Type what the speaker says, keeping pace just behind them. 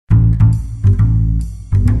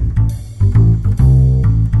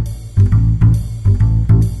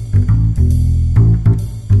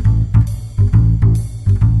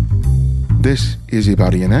This is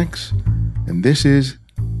Ibarionex, and this is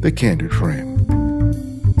The Candid Frame.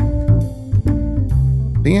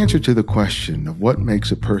 The answer to the question of what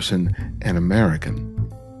makes a person an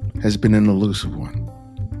American has been an elusive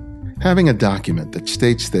one. Having a document that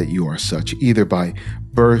states that you are such either by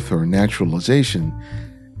birth or naturalization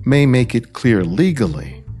may make it clear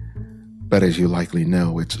legally, but as you likely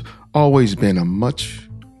know, it's always been a much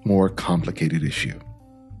more complicated issue.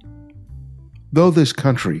 Though this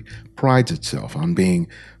country prides itself on being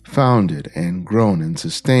founded and grown and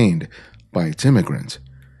sustained by its immigrants,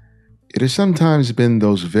 it has sometimes been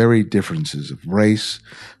those very differences of race,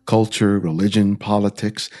 culture, religion,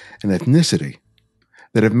 politics, and ethnicity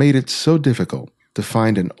that have made it so difficult to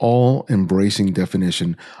find an all-embracing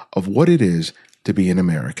definition of what it is to be an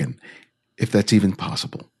American, if that's even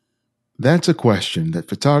possible. That's a question that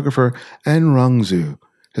photographer Rong Xu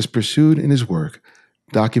has pursued in his work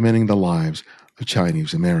documenting the lives of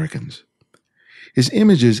Chinese Americans. His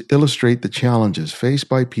images illustrate the challenges faced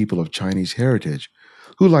by people of Chinese heritage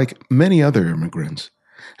who, like many other immigrants,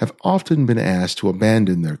 have often been asked to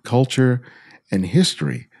abandon their culture and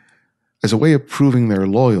history as a way of proving their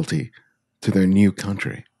loyalty to their new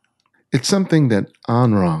country. It's something that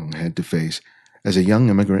Rong had to face as a young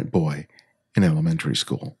immigrant boy in elementary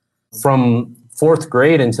school. From 4th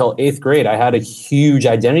grade until 8th grade, I had a huge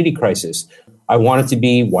identity crisis. I wanted to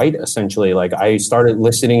be white, essentially. Like, I started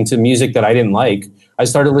listening to music that I didn't like. I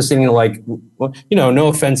started listening to, no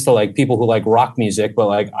offense to people who like rock music,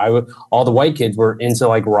 but all the white kids were into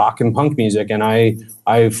rock and punk music, and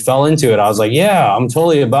I fell into it. I was like, yeah, I'm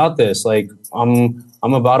totally about this. I'm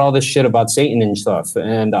about all this shit about Satan and stuff,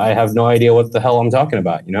 and I have no idea what the hell I'm talking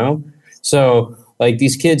about, So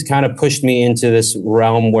these kids kind of pushed me into this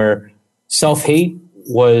realm where self-hate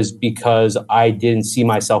was because I didn't see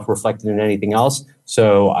myself reflected in anything else.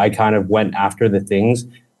 So I kind of went after the things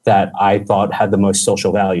that I thought had the most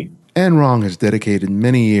social value. Rong has dedicated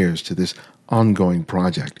many years to this ongoing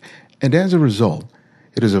project, and as a result,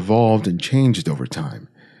 it has evolved and changed over time.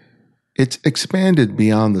 It's expanded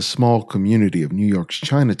beyond the small community of New York's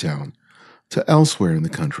Chinatown to elsewhere in the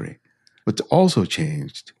country. What's also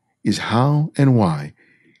changed is how and why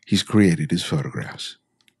he's created his photographs.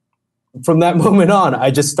 From that moment on,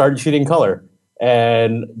 I just started shooting color.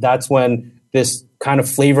 And that's when this kind of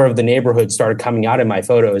flavor of the neighborhood started coming out in my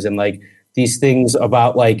photos. And these things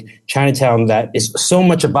about Chinatown that is so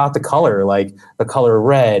much about the color, like the color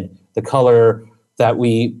red, the color that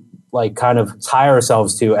we kind of tie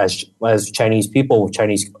ourselves to as Chinese people with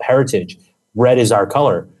Chinese heritage. Red is our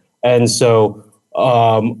color. And so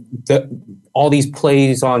all these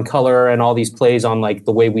plays on color and all these plays on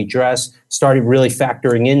the way we dress started really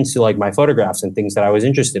factoring into my photographs and things that I was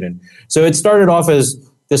interested in. So it started off as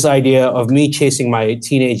this idea of me chasing my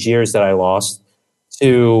teenage years that I lost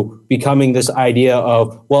to becoming this idea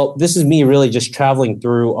of, well, this is me really just traveling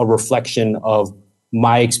through a reflection of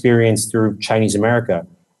my experience through Chinese America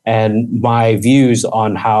and my views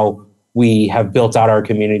on how we have built out our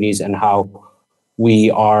communities and how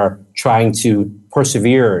we are trying to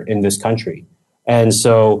persevere in this country. And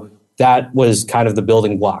so that was kind of the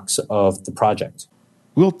building blocks of the project.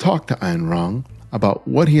 We'll talk to Rong about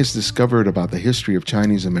what he has discovered about the history of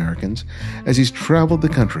Chinese Americans as he's traveled the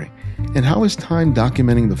country and how his time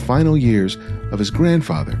documenting the final years of his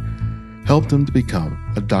grandfather helped him to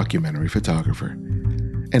become a documentary photographer.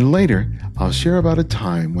 And later, I'll share about a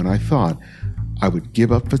time when I thought I would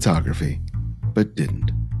give up photography, but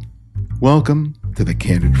didn't. Welcome to The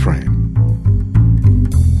Candid Frame.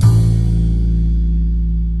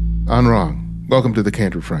 Rong, welcome to The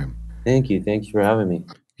Candid Frame. Thank you. Thank you for having me.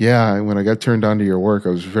 Yeah, when I got turned on to your work, I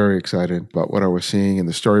was very excited about what I was seeing and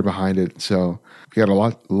the story behind it. So we got a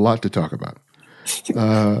lot to talk about.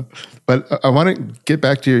 But I want to get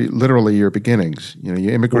back to your beginnings. You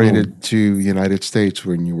immigrated to the United States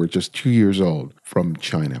when you were just 2 years old from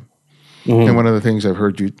China. Mm-hmm. And one of the things I've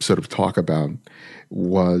heard you sort of talk about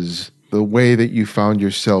was the way that you found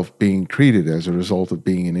yourself being treated as a result of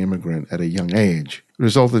being an immigrant at a young age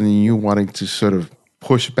resulted in you wanting to sort of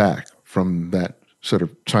push back from that sort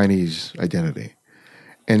of Chinese identity.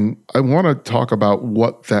 And I want to talk about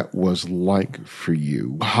what that was like for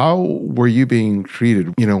you. How were you being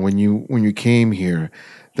treated, when you came here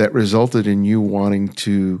that resulted in you wanting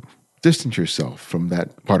to distance yourself from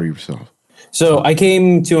that part of yourself? So I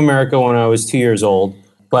came to America when I was 2 years old,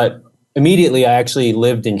 but immediately I actually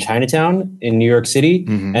lived in Chinatown in New York City.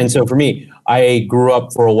 Mm-hmm. And so for me, I grew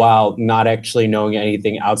up for a while not actually knowing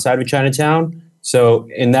anything outside of Chinatown. So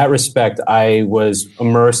in that respect, I was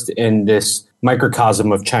immersed in this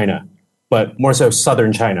microcosm of China. but more so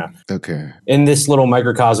southern China. Okay. In this little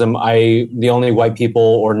microcosm, the only white people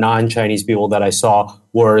or non-Chinese people that I saw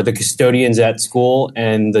were the custodians at school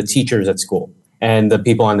and the teachers at school and the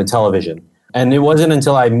people on the television. And it wasn't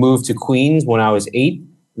until I moved to Queens when I was 8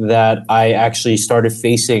 that I actually started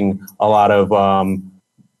facing a lot of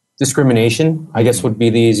discrimination, I guess would be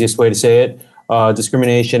the easiest way to say it.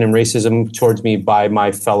 Discrimination and racism towards me by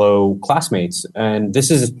my fellow classmates. And this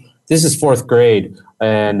is fourth grade.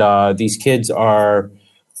 And these kids are,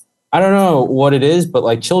 I don't know what it is, but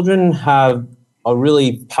like children have a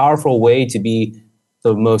really powerful way to be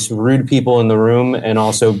the most rude people in the room and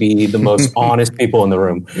also be the most honest people in the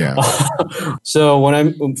room. Yeah. So when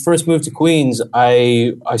I first moved to Queens,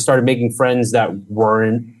 I started making friends that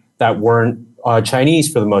weren't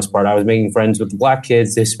Chinese for the most part. I was making friends with the black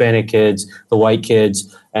kids, the Hispanic kids, the white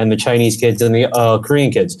kids, and the Chinese kids and the Korean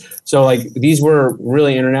kids. So like these were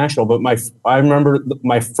really international. But I remember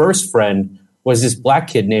my first friend was this black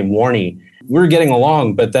kid named Warnie. We were getting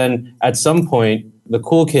along, but then at some point, the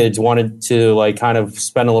cool kids wanted to like kind of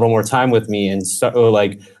spend a little more time with me and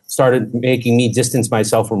started making me distance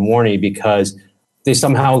myself from Warnie because they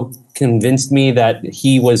somehow convinced me that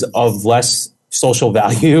he was of less social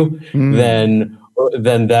value than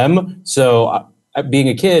them. So being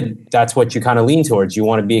a kid, that's what you kind of lean towards. You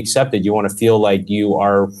want to be accepted. You want to feel like you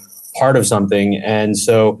are part of something. And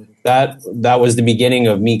so that was the beginning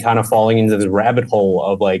of me kind of falling into this rabbit hole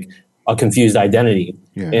of like a confused identity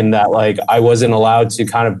in that like I wasn't allowed to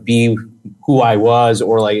kind of be who I was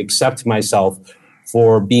or like accept myself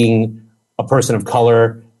for being a person of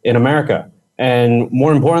color in America. And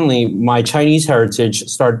more importantly, my Chinese heritage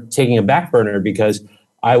started taking a back burner because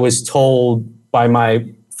I was told by my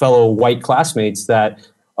fellow white classmates that,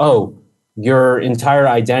 oh, your entire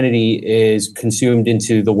identity is consumed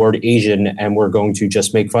into the word Asian, and we're going to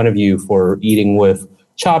just make fun of you for eating with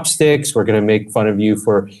chopsticks. We're going to make fun of you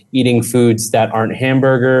for eating foods that aren't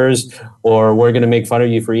hamburgers, or we're going to make fun of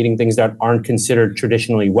you for eating things that aren't considered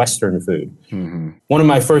traditionally Western food. Mm-hmm. One of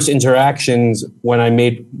my first interactions when I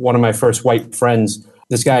made one of my first white friends,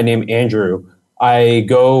 this guy named Andrew, I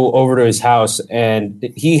go over to his house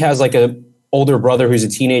and he has like an older brother who's a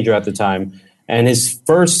teenager at the time. And his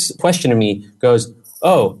first question to me goes,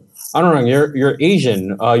 "Oh, I don't know. You're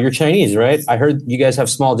Asian. You're Chinese, right? I heard you guys have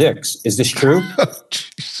small dicks. Is this true?"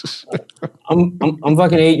 I'm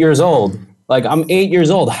fucking 8 years old. Like I'm 8 years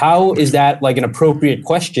old. How is that like an appropriate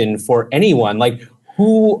question for anyone? Like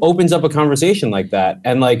who opens up a conversation like that?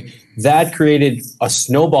 And like that created a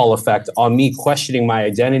snowball effect on me questioning my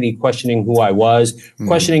identity, questioning who I was,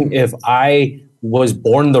 questioning if I was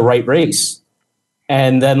born the right race.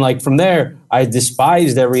 And then like from there, I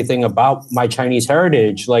despised everything about my Chinese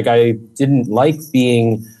heritage. Like I didn't like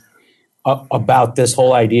being about this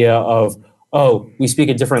whole idea of, oh, we speak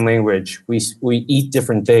a different language. We eat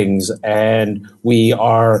different things and we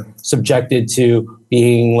are subjected to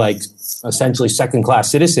being like essentially second-class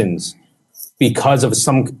citizens because of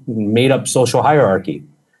some made up social hierarchy.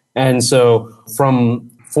 And so from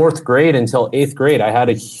fourth grade until eighth grade, I had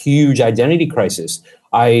a huge identity crisis.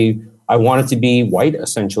 I wanted to be white,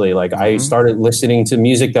 essentially. Like I started listening to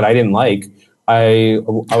music that I didn't like. I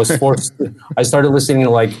was forced. I started listening to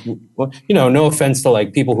like, you know, no offense to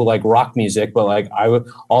like people who like rock music, but like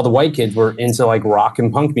all the white kids were into like rock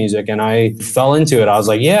and punk music, and I fell into it. I was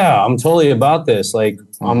like, yeah, I'm totally about this. Like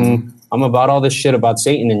I'm about all this shit about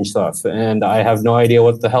Satan and stuff, and I have no idea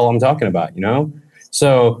what the hell I'm talking about, you know?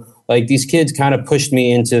 So like these kids kind of pushed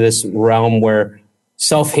me into this realm where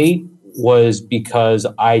self-hate was because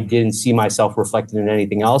I didn't see myself reflected in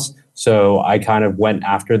anything else. So I kind of went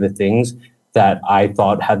after the things that I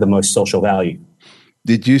thought had the most social value.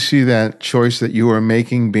 Did you see that choice that you were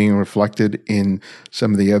making being reflected in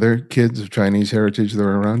some of the other kids of Chinese heritage that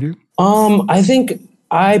are around you? I think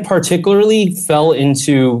I particularly fell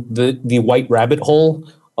into the white rabbit hole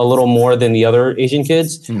a little more than the other Asian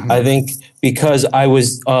kids. I think because I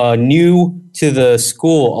was new to the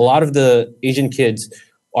school, a lot of the Asian kids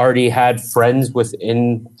already had friends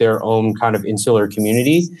within their own kind of insular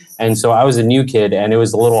community. And so I was a new kid and it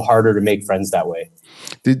was a little harder to make friends that way.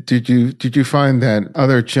 Did you find that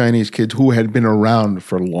other Chinese kids who had been around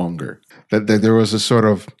for longer, that there was a sort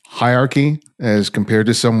of hierarchy as compared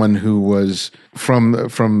to someone who was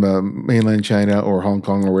from mainland China or Hong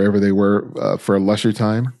Kong or wherever they were for a lesser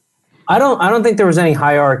time? I don't think there was any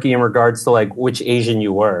hierarchy in regards to like which Asian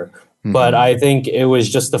you were. But I think it was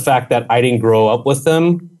just the fact that I didn't grow up with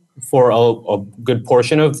them for a good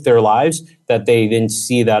portion of their lives, that they didn't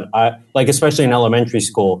see that like especially in elementary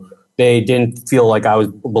school, they didn't feel like I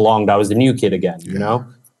belonged. I was the new kid again, you know?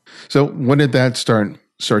 So when did that start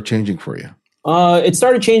changing for you? It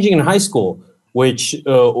started changing in high school, which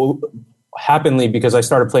happenly because I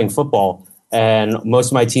started playing football, and most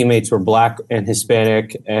of my teammates were Black and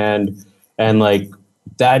Hispanic, and like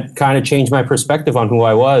that kind of changed my perspective on who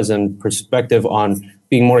I was and perspective on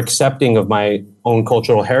being more accepting of my own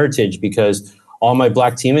cultural heritage, because all my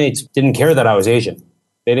Black teammates didn't care that I was Asian.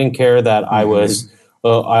 They didn't care that I was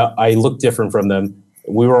I looked different from them.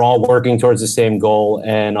 We were all working towards the same goal,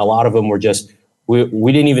 and a lot of them were just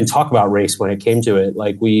we didn't even talk about race when it came to it.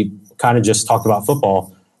 Like we kind of just talked about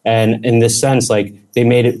football. And in this sense, like they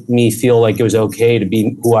made me feel like it was okay to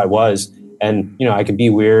be who I was. And, you know, I could be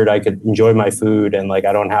weird. I could enjoy my food. And like,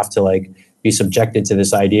 I don't have to like be subjected to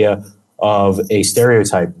this idea of a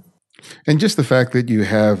stereotype. And just the fact that you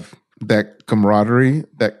have that camaraderie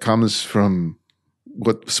that comes from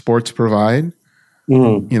what sports provide,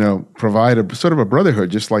 you know, provide a sort of a brotherhood,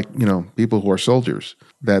 just like, you know, people who are soldiers,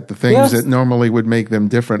 that the things that normally would make them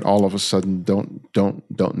different all of a sudden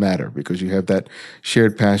don't matter because you have that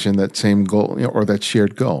shared passion, that same goal, you know, or that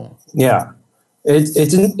shared goal. Yeah.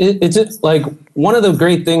 It's like one of the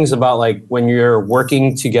great things about like when you're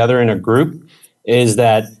working together in a group is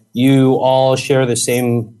that you all share the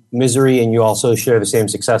same misery and you also share the same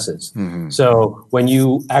successes. So when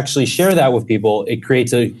you actually share that with people, it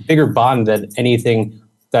creates a bigger bond than anything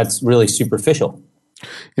that's really superficial.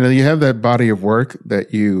 You know, you have that body of work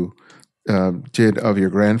that you did of your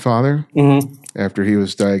grandfather after he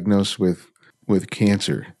was diagnosed with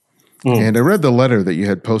cancer. And I read the letter that you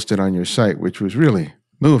had posted on your site, which was really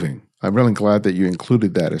moving. I'm really glad that you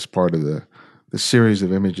included that as part of the series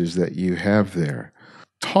of images that you have there.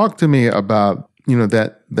 Talk to me about, you know,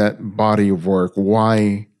 that body of work,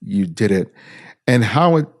 why you did it, and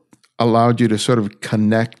how it allowed you to sort of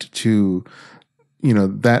connect to, you know,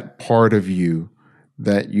 that part of you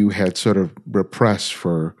that you had sort of repressed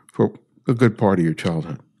for a good part of your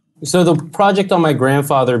childhood. So the project on my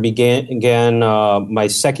grandfather began my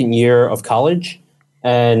second year of college.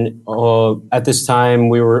 And at this time,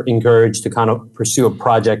 we were encouraged to kind of pursue a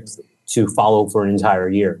project to follow for an entire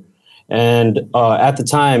year. And at the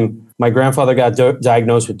time, my grandfather got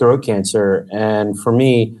diagnosed with throat cancer. And for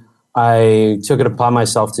me, I took it upon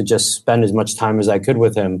myself to just spend as much time as I could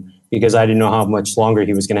with him because I didn't know how much longer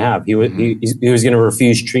he was going to have. He was going to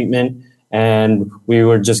refuse treatment, and we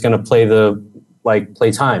were just going to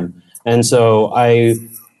play time. And so I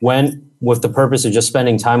went with the purpose of just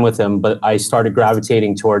spending time with him, but I started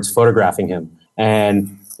gravitating towards photographing him.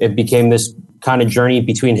 And it became this kind of journey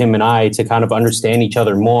between him and I to kind of understand each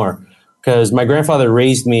other more. Because my grandfather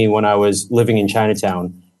raised me when I was living in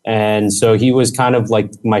Chinatown. And so he was kind of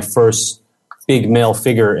like my first big male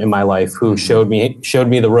figure in my life who showed me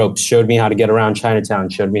the ropes, showed me how to get around Chinatown,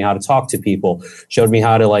 showed me how to talk to people, showed me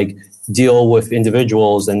how to like deal with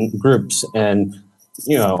individuals and groups. And,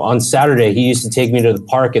 you know, on Saturday, he used to take me to the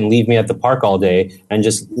park and leave me at the park all day and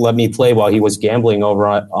just let me play while he was gambling over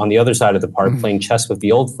on the other side of the park, playing chess with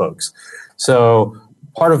the old folks. So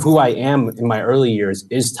part of who I am in my early years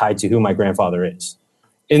is tied to who my grandfather is.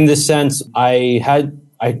 In this sense, I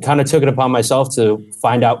kind of took it upon myself to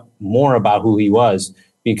find out more about who he was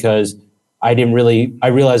because I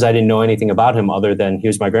realized I didn't know anything about him other than he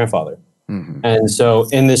was my grandfather. And so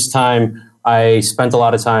in this time, I spent a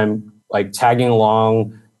lot of time like tagging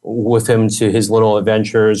along with him to his little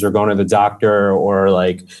adventures or going to the doctor or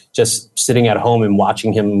like just sitting at home and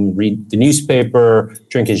watching him read the newspaper,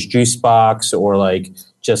 drink his juice box, or like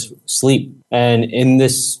just sleep. And in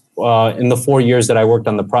this, in the 4 years that I worked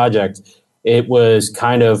on the project, it was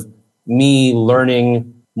kind of me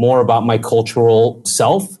learning more about my cultural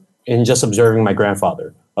self and just observing my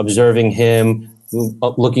grandfather, observing him,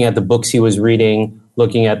 looking at the books he was reading,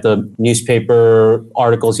 looking at the newspaper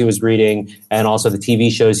articles he was reading, and also the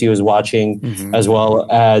TV shows he was watching, as well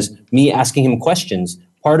as me asking him questions.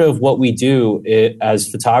 Part of what we do as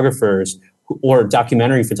photographers or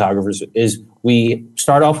documentary photographers is we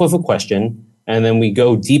start off with a question, and then we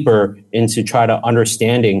go deeper into try to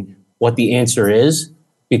understanding what the answer is,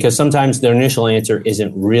 because sometimes the initial answer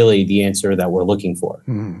isn't really the answer that we're looking for.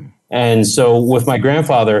 And so with my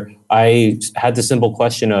grandfather, I had the simple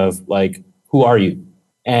question of like, who are you?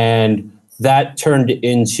 And that turned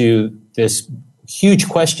into this huge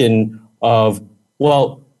question of,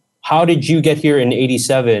 well, how did you get here in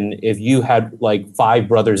 87 if you had like 5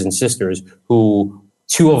 brothers and sisters who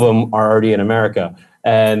 2 of them are already in America?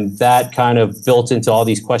 And that kind of built into all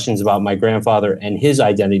these questions about my grandfather and his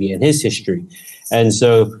identity and his history. And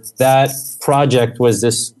so that project was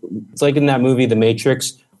this, it's like in that movie, The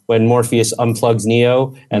Matrix, when Morpheus unplugs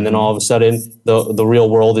Neo, and then all of a sudden the real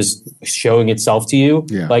world is showing itself to you.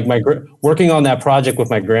 Like working on that project with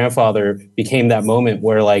my grandfather became that moment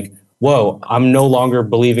where like whoa, I'm no longer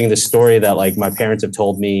believing the story that like my parents have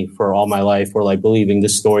told me for all my life, or like believing the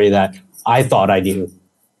story that I thought I knew.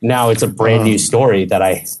 Now it's a brand new story that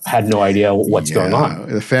I had no idea what's going on.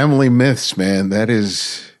 The family myths, man, that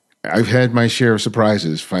is, I've had my share of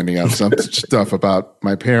surprises finding out some stuff about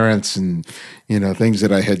my parents and, things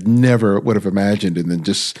that I had never would have imagined. And then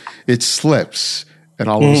just, it slips and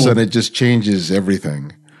all of a sudden it just changes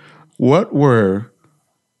everything. What were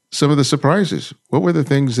some of the surprises? What were the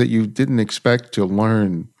things that you didn't expect to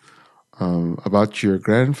learn about your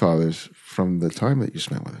grandfathers from the time that you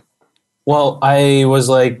spent with him? Well, I was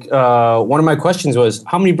like, one of my questions was,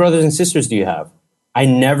 how many brothers and sisters do you have? I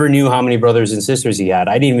never knew how many brothers and sisters he had.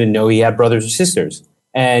 I didn't even know he had brothers or sisters.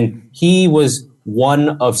 And he was one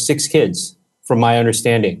of 6 kids, from my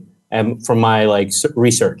understanding and from my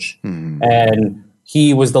research. Mm-hmm. And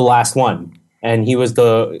he was the last one. And he was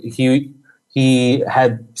he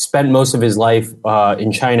had spent most of his life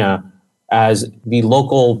in China as the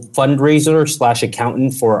local fundraiser /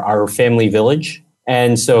 accountant for our family village.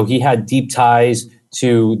 And so he had deep ties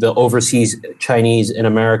to the overseas Chinese in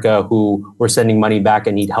America who were sending money back,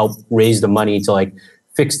 and he'd help raise the money to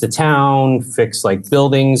fix the town, fix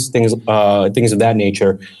buildings, things of that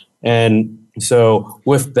nature. And so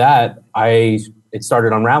with that, it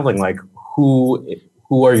started unraveling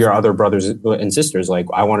who are your other brothers and sisters?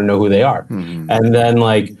 I want to know who they are. Mm-hmm. And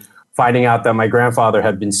then finding out that my grandfather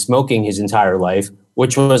had been smoking his entire life,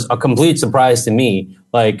 which was a complete surprise to me.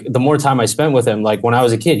 The more time I spent with him, when I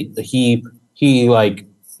was a kid, he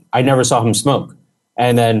I never saw him smoke.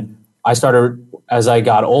 And then as I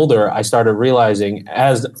got older, I started realizing,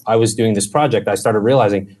 as I was doing this project, I was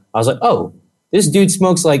like, oh, this dude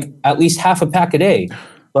smokes at least half a pack a day.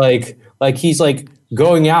 He's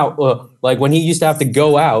going out, when he used to have to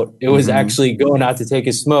go out, it was actually going out to take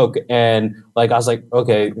his smoke. And I was like,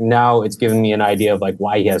 okay, now it's giving me an idea of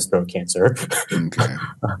why he has throat cancer, okay.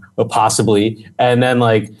 Possibly. And then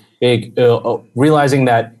realizing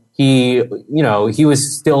that he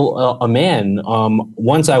was still a man.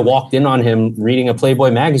 Once I walked in on him reading a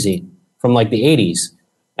Playboy magazine from the 80s.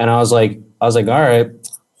 And I was like, all right,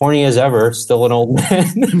 horny as ever, still an old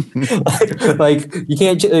man. You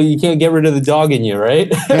can't get rid of the dog in you,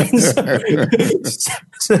 right?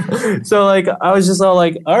 so I was just all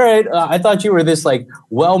all right, I thought you were this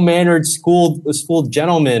well-mannered school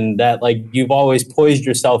gentleman that you've always poised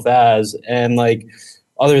yourself as, and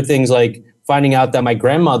other things finding out that my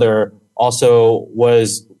grandmother also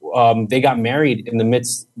was. They got married in the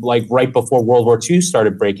midst, right before World War II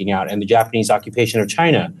started breaking out and the Japanese occupation of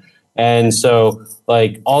China. And so,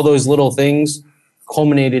 all those little things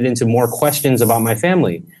culminated into more questions about my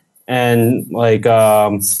family. And,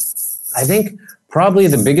 I think probably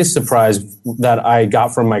the biggest surprise that I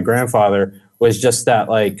got from my grandfather was just that,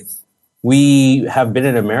 we have been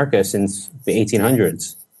in America since the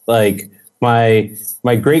 1800s.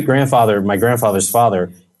 My great-grandfather, my grandfather's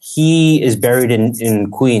father, he is buried in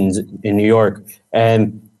Queens, in New York.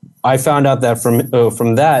 And I found out that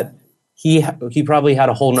from that, he probably had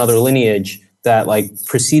a whole nother lineage that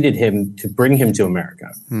preceded him to bring him to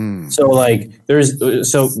America. So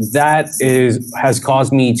has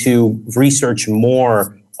caused me to research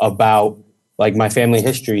more about my family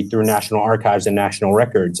history through National Archives and National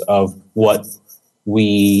Records of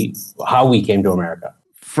how we came to America.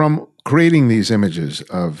 From creating these images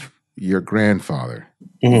of your grandfather,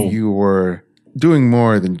 you were doing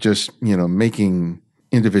more than just, making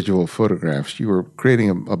individual photographs. You were creating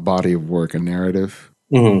a body of work, a narrative.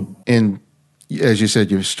 And as you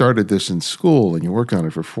said, you started this in school and you worked on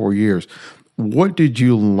it for 4 years. What did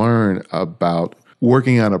you learn about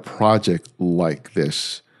working on a project like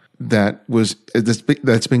this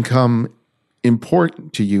that's become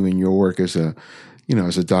important to you in your work as a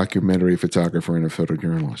documentary photographer and a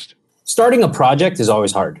photojournalist? Starting a project is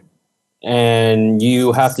always hard. And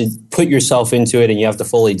you have to put yourself into it, and you have to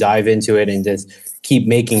fully dive into it and just keep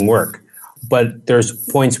making work. But there's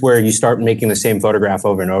points where you start making the same photograph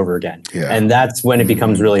over and over again. Yeah. And that's when it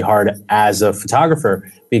becomes really hard as a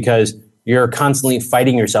photographer, because you're constantly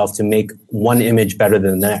fighting yourself to make one image better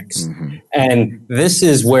than the next. And this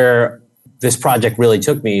is where this project really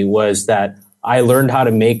took me, was that I learned how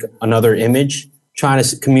to make another image, trying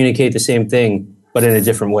to communicate the same thing, but in a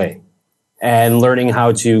different way. And learning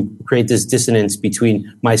how to create this dissonance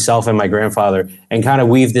between myself and my grandfather and kind of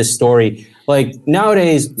weave this story.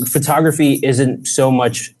 Nowadays, photography isn't so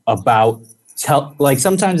much about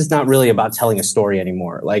sometimes it's not really about telling a story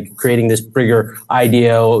anymore, creating this bigger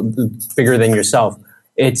idea, bigger than yourself.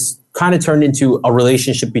 It's kind of turned into a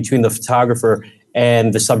relationship between the photographer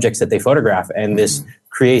and the subjects that they photograph, and this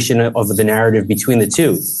creation of the narrative between the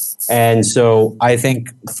two. And so I think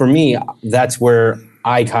for me, that's where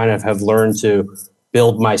I kind of have learned to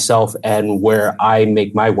build myself and where I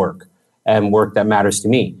make my work and work that matters to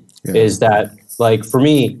me. Yeah. Is that, like, for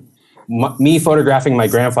me, me photographing my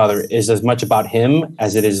grandfather is as much about him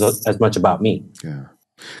as it is as much about me. Yeah.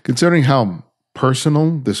 Considering how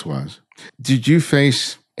personal this was, did you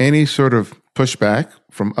face any sort of pushback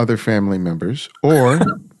from other family members, or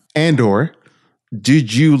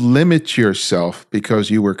did you limit yourself because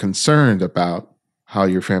you were concerned about how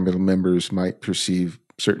your family members might perceive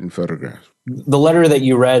certain photographs? The letter that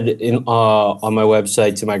you read on my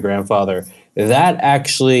website to my grandfather, that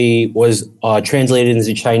actually was translated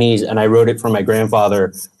into Chinese, and I wrote it for my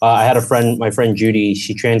grandfather. I had my friend Judy,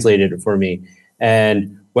 she translated it for me.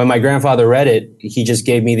 And when my grandfather read it, he just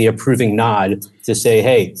gave me the approving nod to say,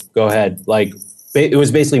 hey, go ahead. Like, it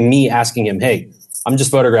was basically me asking him, hey, I'm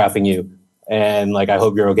just photographing you, and like, I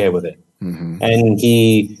hope you're okay with it. Mm-hmm. And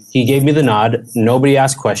he gave me the nod. Nobody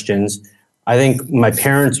asked questions. I think my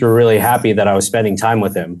parents were really happy that I was spending time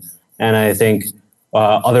with him. And I think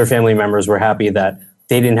other family members were happy that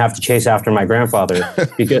they didn't have to chase after my grandfather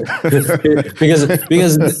because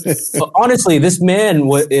honestly, this man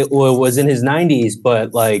was in his 90s,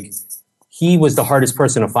 but like, he was the hardest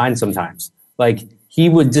person to find sometimes. Like, he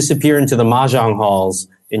would disappear into the mahjong halls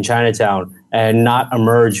in Chinatown and not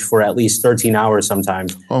emerge for at least 13 hours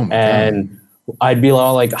sometimes. Oh my and God. I'd be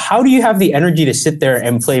all like, how do you have the energy to sit there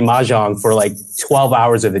and play mahjong for like 12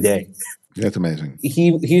 hours of the day? That's amazing.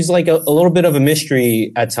 He's like a little bit of a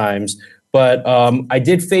mystery at times, but I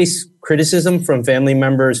did face criticism from family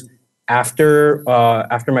members after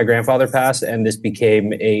my grandfather passed, and this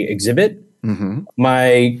became a exhibit. Mm-hmm.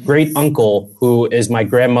 My great uncle, who is my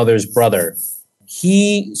grandmother's brother,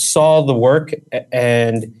 he saw the work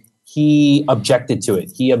and he objected to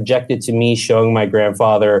it. He objected to me showing my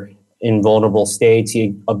grandfather in vulnerable states.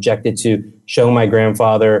 He objected to showing my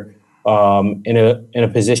grandfather in a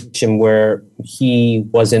position where he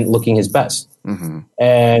wasn't looking his best. Mm-hmm.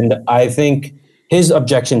 And I think his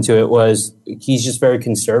objection to it was he's just very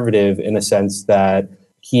conservative in a sense that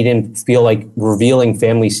he didn't feel like revealing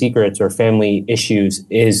family secrets or family issues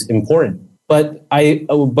is important. But I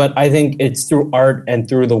think it's through art and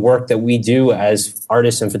through the work that we do as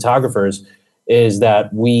artists and photographers is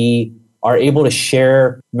that we are able to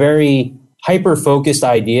share very hyper-focused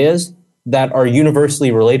ideas that are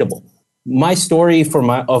universally relatable. My story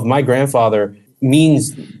of my grandfather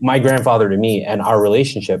means my grandfather to me and our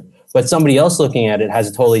relationship, but somebody else looking at it has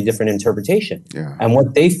a totally different interpretation. Yeah. And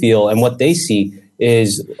what they feel and what they see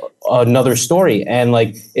is another story. And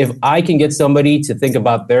like, if I can get somebody to think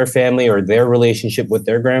about their family or their relationship with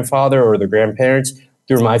their grandfather or their grandparents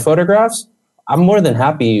through my photographs, I'm more than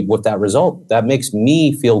happy with that result. That makes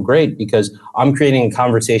me feel great because I'm creating a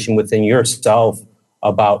conversation within yourself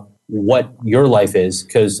about what your life is,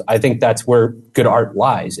 because I think that's where good art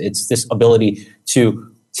lies. It's this ability to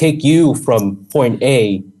take you from point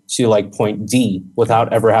A to like point D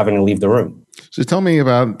without ever having to leave the room. So tell me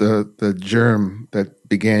about the germ that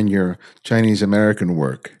began your Chinese American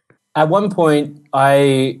work. At one point,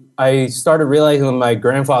 I started realizing that my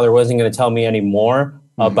grandfather wasn't going to tell me any more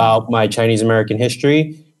about my Chinese American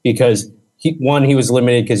history because he was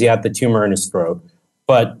limited because he had the tumor in his throat.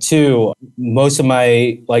 But two, most of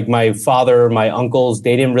my father, my uncles,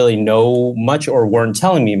 they didn't really know much or weren't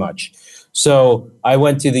telling me much. So I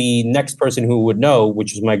went to the next person who would know,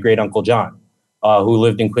 which was my great uncle John, who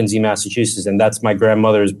lived in Quincy, Massachusetts, and that's my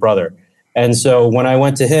grandmother's brother. And so when I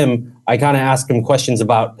went to him, I kind of asked him questions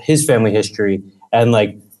about his family history and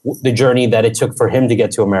like the journey that it took for him to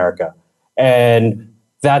get to America. And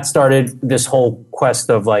that started this whole quest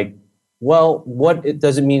of like, well, what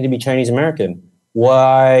does it mean to be Chinese American?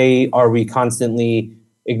 Why are we constantly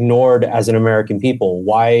ignored as an American people?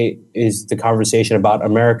 Why is the conversation about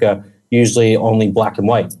America usually only black and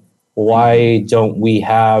white? Why don't we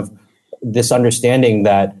have this understanding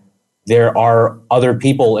that there are other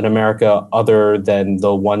people in America other than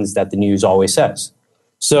the ones that the news always says?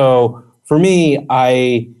 So for me,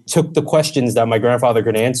 I took the questions that my grandfather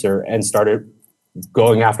could answer and started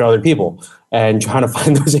going after other people and trying to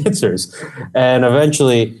find those answers. And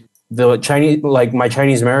eventually the Chinese, like my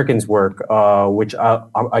Chinese Americans work, which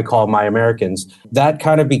I call My Americans, that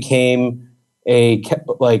kind of became a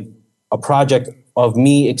project of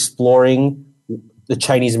me exploring the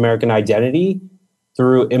Chinese American identity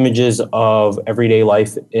through images of everyday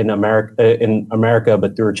life in America,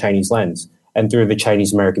 but through a Chinese lens and through the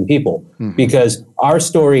Chinese American people. Mm-hmm. Because our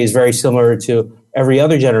story is very similar to every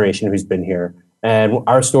other generation who's been here. And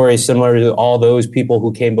our story is similar to all those people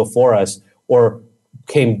who came before us or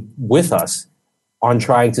came with us on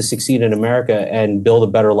trying to succeed in America and build a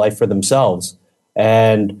better life for themselves.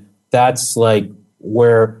 And that's like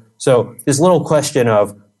so this little question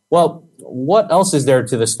of, well, what else is there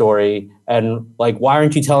to the story? And like, why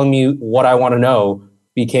aren't you telling me what I want to know,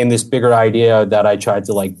 became this bigger idea that I tried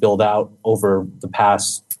to like build out over the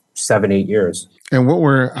past 7-8 years. And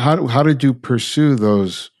how did you pursue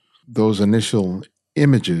those initial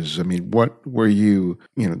images? I mean, what were you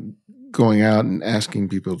going out and asking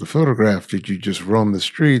people to photograph? Did you just roam the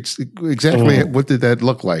streets? Exactly. What did that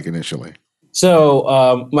look like initially?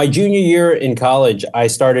 So my junior year in college, I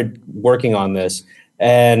started working on this,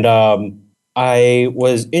 and I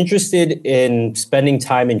was interested in spending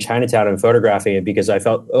time in Chinatown and photographing it because I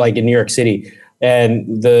felt like in New York City.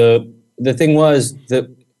 And the thing was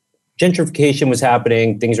that gentrification was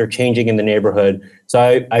happening. Things are changing in the neighborhood.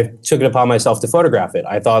 So I took it upon myself to photograph it.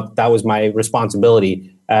 I thought that was my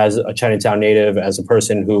responsibility as a Chinatown native, as a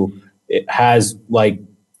person who has like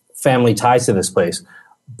family ties to this place.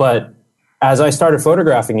 But as I started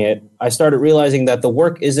photographing it, I started realizing that the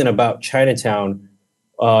work isn't about Chinatown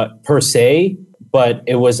per se, but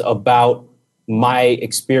it was about my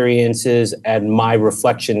experiences and my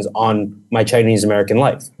reflections on my Chinese American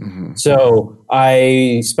life. Mm-hmm. So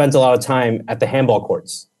I spent a lot of time at the handball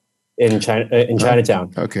courts in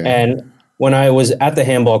Chinatown. Okay. And when I was at the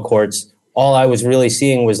handball courts, all I was really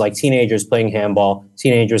seeing was like teenagers playing handball,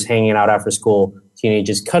 teenagers hanging out after school,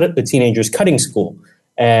 teenagers cutting school.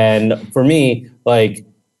 And for me, like,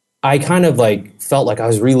 I kind of like felt like I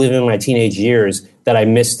was reliving my teenage years that I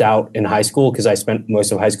missed out in high school because I spent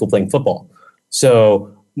most of high school playing football.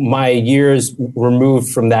 So my years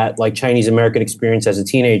removed from that like Chinese American experience as a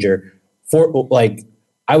teenager,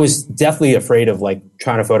 I was definitely afraid of like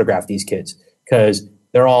trying to photograph these kids because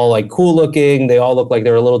they're all like cool looking. They all look like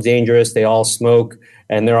they're a little dangerous. They all smoke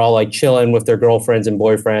and they're all like chilling with their girlfriends and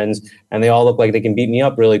boyfriends. And they all look like they can beat me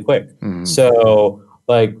up really quick. Mm-hmm. So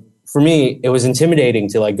like for me, it was intimidating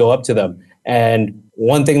to like go up to them. And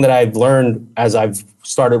one thing that I've learned as I've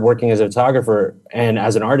started working as a photographer and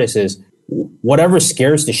as an artist is whatever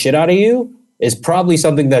scares the shit out of you is probably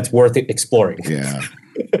something that's worth exploring. Yeah.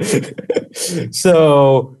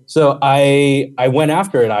 So I went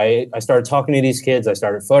after it. I started talking to these kids. I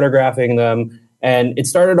started photographing them. And it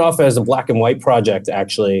started off as a black and white project,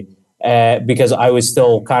 actually, because I was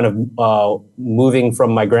still kind of moving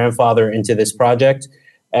from my grandfather into this project.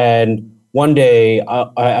 And one day,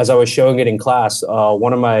 as I was showing it in class, this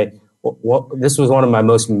was one of my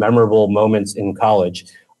most memorable moments in college.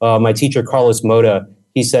 My teacher, Carlos Mota,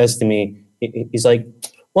 he says to me, he's like,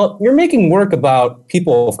 well, you're making work about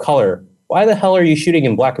people of color. Why the hell are you shooting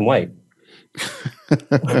in black and white?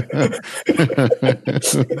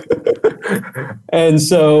 And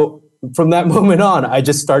so from that moment on, I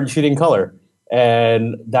just started shooting color.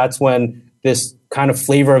 And that's when this kind of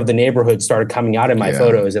flavor of the neighborhood started coming out in my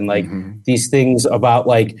photos, and like these things about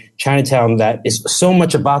like Chinatown that is so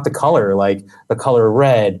much about the color, like the color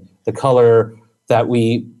red, the color that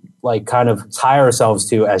we like kind of tie ourselves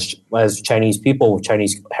to as Chinese people with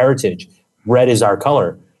Chinese heritage. Red is our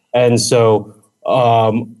color. And so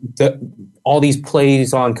all these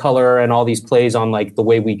plays on color and all these plays on like the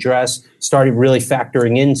way we dress started really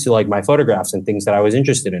factoring into like my photographs and things that I was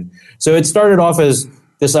interested in. So it started off as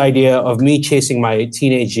this idea of me chasing my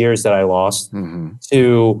teenage years that I lost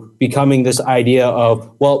to becoming this idea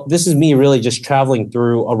of, well, this is me really just traveling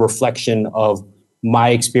through a reflection of my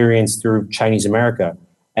experience through Chinese America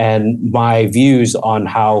and my views on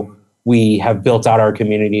how we have built out our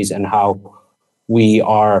communities and how we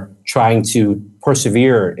are trying to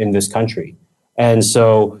persevere in this country. And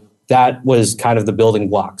so that was kind of the building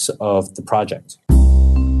blocks of the project.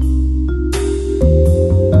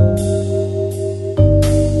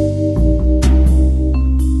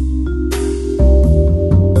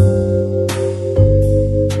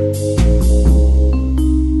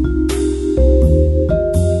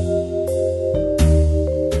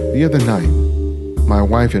 The other night, my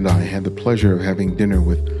wife and I had the pleasure of having dinner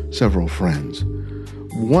with several friends,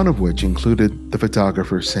 one of which included the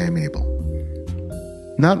photographer Sam Abel.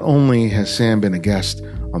 Not only has Sam been a guest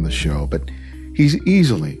on the show, but he's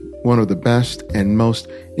easily one of the best and most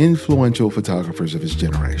influential photographers of his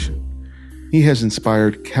generation. He has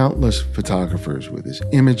inspired countless photographers with his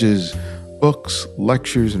images, books,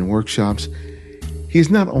 lectures, and workshops. He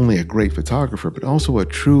is not only a great photographer, but also a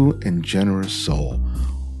true and generous soul,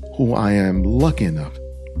 who I am lucky enough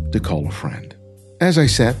to call a friend. As I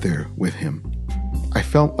sat there with him, I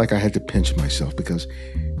felt like I had to pinch myself because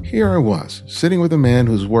here I was, sitting with a man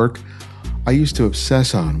whose work I used to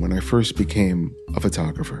obsess on when I first became a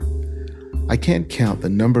photographer. I can't count the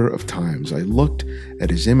number of times I looked at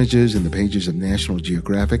his images in the pages of National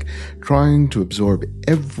Geographic, trying to absorb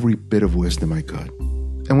every bit of wisdom I could.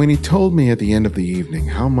 And when he told me at the end of the evening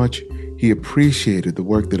how much he appreciated the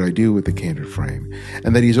work that I do with the Candid frame,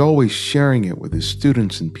 and that he's always sharing it with his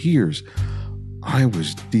students and peers, I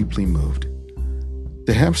was deeply moved.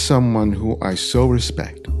 To have someone who I so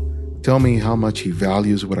respect tell me how much he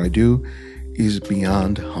values what I do is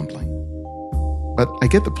beyond humbling. But I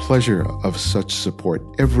get the pleasure of such support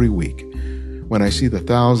every week when I see the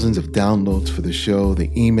thousands of downloads for the show, the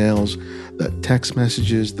emails, the text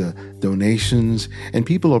messages, the donations, and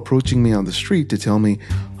people approaching me on the street to tell me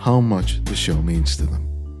how much the show means to them.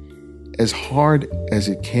 As hard as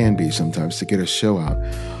it can be sometimes to get a show out,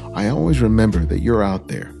 I always remember that you're out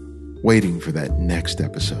there waiting for that next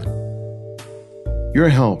episode. Your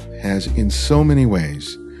help has, in so many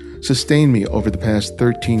ways, sustained me over the past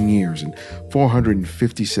 13 years and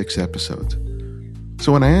 456 episodes.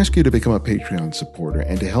 So when I ask you to become a Patreon supporter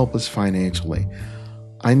and to help us financially,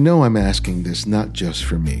 I know I'm asking this not just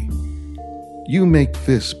for me. You make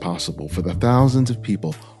this possible for the thousands of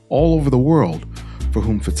people all over the world for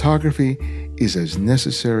whom photography is as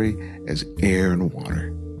necessary as air and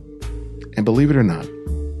water. And believe it or not,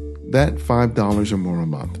 that $5 or more a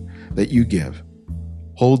month that you give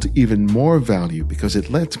holds even more value because it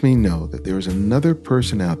lets me know that there is another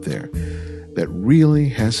person out there that really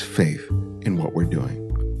has faith in what we're doing.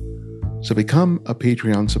 So become a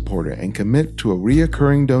Patreon supporter and commit to a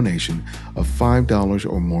reoccurring donation of $5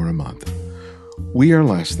 or more a month. We are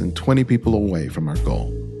less than 20 people away from our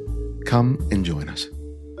goal. Come and join us.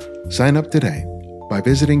 Sign up today by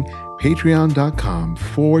visiting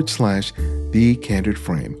patreon.com/The Candid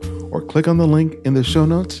Frame, or click on the link in the show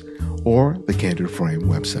notes or the Candid Frame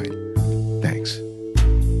website. Thanks.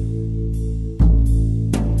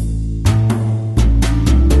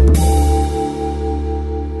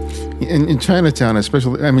 In Chinatown,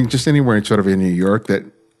 especially, I mean, just anywhere sort of in New York that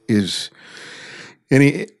is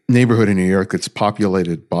any neighborhood in New York that's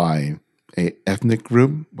populated by a ethnic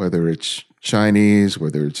group, whether it's Chinese,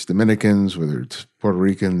 whether it's Dominicans, whether it's Puerto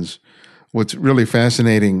Ricans. What's really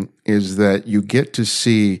fascinating is that you get to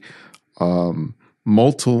see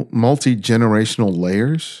multi-generational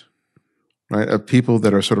layers, right, of people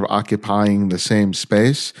that are sort of occupying the same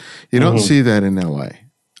space. You don't see that in LA.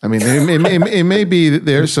 I mean, it may be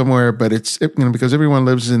there somewhere, but it's because everyone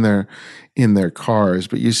lives in their cars.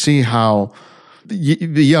 But you see how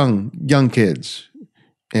the young kids,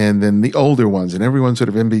 and then the older ones, and everyone sort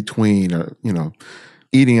of in between, are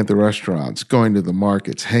eating at the restaurants, going to the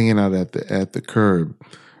markets, hanging out at the curb,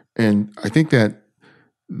 and I think that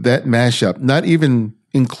mashup, not even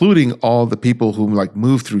including all the people who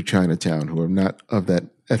move through Chinatown who are not of that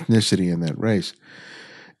ethnicity and that race,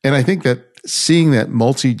 and I think that seeing that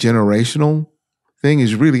multi-generational thing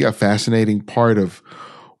is really a fascinating part of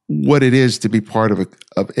what it is to be part of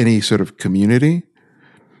any sort of community.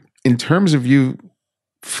 In terms of you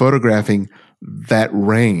photographing that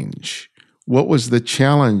range, what was the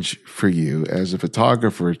challenge for you as a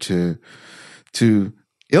photographer to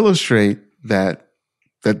illustrate that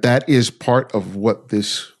is part of what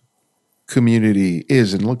this community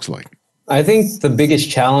is and looks like? I think the biggest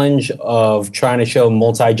challenge of trying to show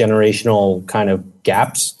multi-generational kind of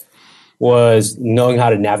gaps was knowing how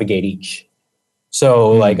to navigate each.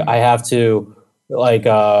 So I have to I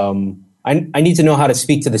need to know how to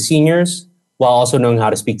speak to the seniors while also knowing how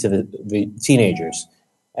to speak to the teenagers.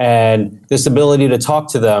 And this ability to talk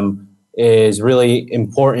to them is really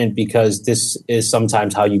important because this is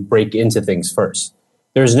sometimes how you break into things first.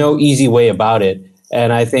 There's no easy way about it.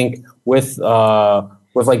 And I think with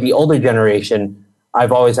the older generation,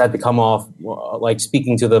 I've always had to come off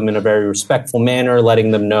speaking to them in a very respectful manner,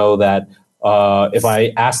 letting them know that if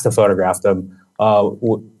I ask to photograph them,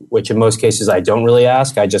 which in most cases I don't really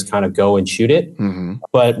ask, I just kind of go and shoot it. Mm-hmm.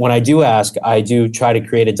 But when I do ask, I do try to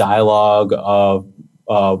create a dialogue of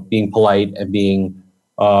being polite and being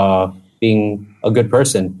a good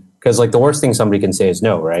person. Because the worst thing somebody can say is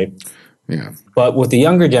no, right? Yeah. But with the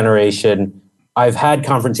younger generation, I've had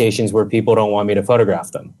confrontations where people don't want me to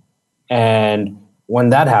photograph them. And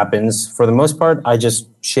when that happens, for the most part, I just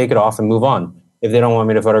shake it off and move on. If they don't want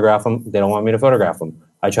me to photograph them, they don't want me to photograph them.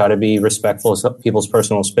 I try to be respectful of people's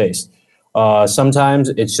personal space. Sometimes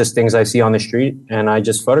it's just things I see on the street and I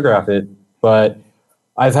just photograph it. But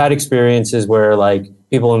I've had experiences where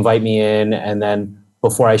people invite me in and then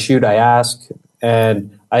before I shoot, I ask.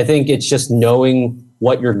 And I think it's just knowing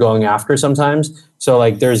what you're going after sometimes. So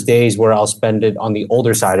there's days where I'll spend it on the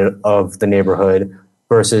older side of the neighborhood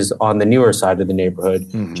versus on the newer side of the neighborhood,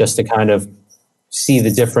 just to kind of see the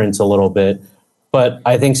difference a little bit. But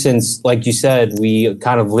I think since, like you said, we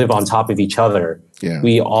kind of live on top of each other,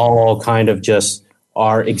 we all kind of just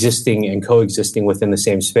are existing and coexisting within the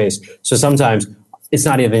same space. So sometimes it's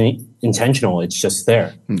not even intentional; it's just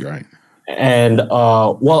there. Right. And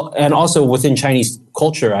and also within Chinese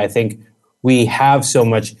culture, I think we have so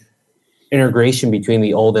much integration between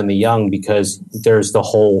the old and the young because there's the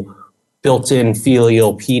whole built-in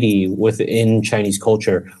filial piety within Chinese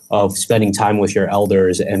culture of spending time with your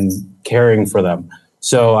elders and caring for them.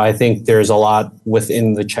 So I think there's a lot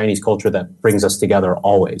within the Chinese culture that brings us together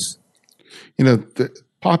always. You know, the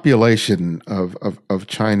population of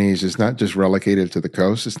Chinese is not just relegated to the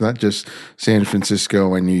coast. It's not just San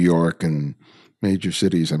Francisco and New York and major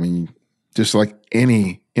cities. I mean, just like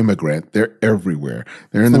any immigrant, they're everywhere.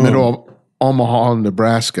 They're in the middle of Omaha,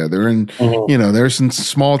 Nebraska. They're in, there's some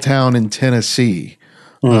small town in Tennessee.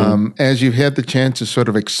 As you've had the chance to sort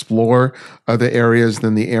of explore other areas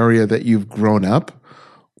than the area that you've grown up,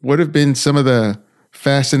 what have been some of the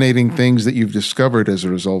fascinating things that you've discovered as a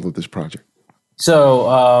result of this project?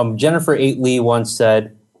 So Jennifer 8 Lee once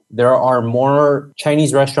said, there are more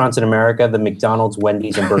Chinese restaurants in America than McDonald's,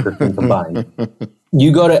 Wendy's, and Burger King combined.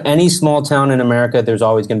 You go to any small town in America, there's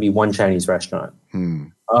always going to be one Chinese restaurant.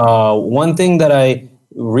 One thing that I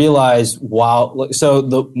realized so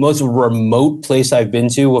the most remote place I've been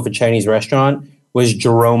to with a Chinese restaurant was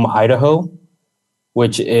Jerome, Idaho,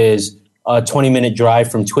 which is a 20-minute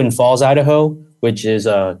drive from Twin Falls, Idaho, which is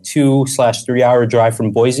a 2/3 hour drive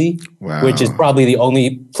from Boise, which is probably the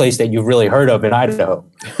only place that you've really heard of in Idaho.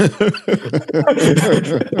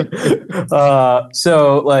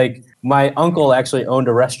 So like my uncle actually owned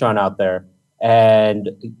a restaurant out there, and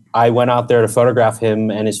I went out there to photograph him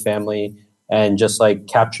and his family and just like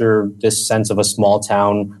capture this sense of a small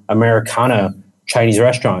town Americana Chinese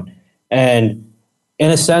restaurant. And in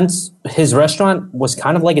a sense, his restaurant was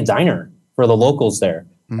kind of like a diner for the locals there.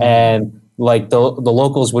 And like the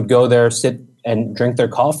locals would go there, sit and drink their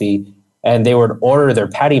coffee, and they would order their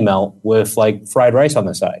patty melt with like fried rice on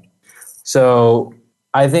the side. So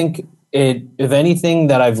I think if anything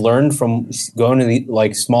that I've learned from going to the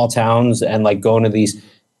like small towns and like going to these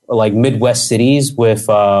like Midwest cities with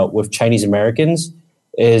Chinese Americans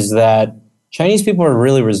is that Chinese people are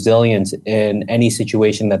really resilient in any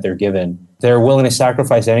situation that they're given. They're willing to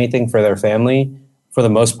sacrifice anything for their family for the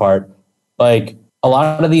most part. Like a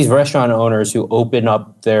lot of these restaurant owners who open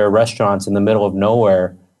up their restaurants in the middle of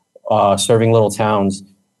nowhere, serving little towns,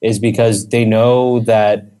 is because they know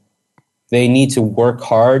that they need to work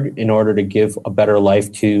hard in order to give a better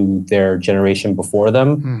life to their generation before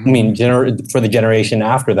them. I mean, for the generation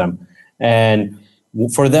after them. And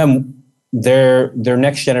for them, their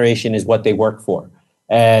next generation is what they work for.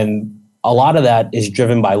 And a lot of that is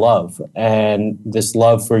driven by love and this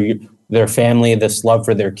love for their family, this love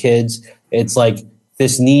for their kids. It's like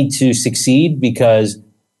this need to succeed because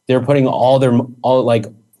they're putting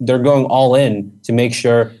they're going all in to make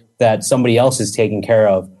sure that somebody else is taken care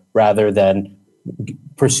of rather than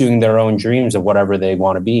pursuing their own dreams of whatever they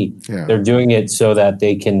want to be. Yeah. They're doing it so that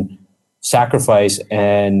they can sacrifice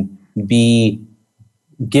and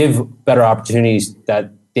give better opportunities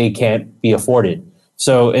that they can't be afforded.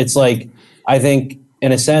 So it's like, I think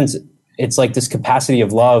in a sense, it's like this capacity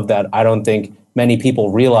of love that I don't think many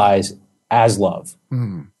people realize as love.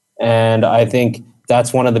 And I think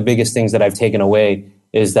that's one of the biggest things that I've taken away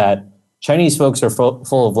is that Chinese folks are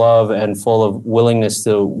full of love and full of willingness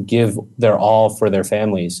to give their all for their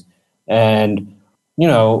families. And,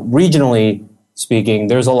 regionally speaking,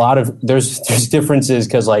 there's differences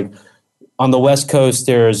because like on the West Coast,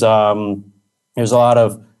 there's a lot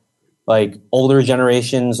of like older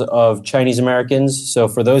generations of Chinese Americans. So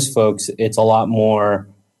for those folks, it's a lot more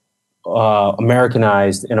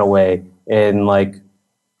Americanized in a way. And like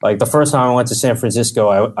the first time I went to San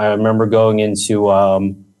Francisco, I remember going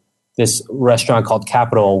into this restaurant called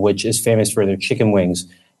Capital, which is famous for their chicken wings.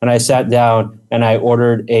 And I sat down and I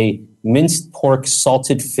ordered a minced pork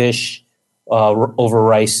salted fish over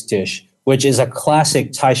rice dish, which is a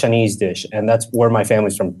classic Taishanese dish. And that's where my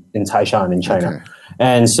family's from, in Taishan in China. Okay.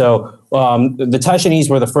 And so the Taishanese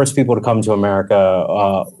were the first people to come to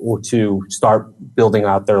America to start building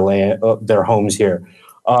out their land, their homes here.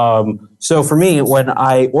 So for me, when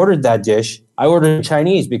I ordered that dish, I ordered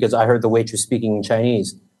Chinese because I heard the waitress speaking in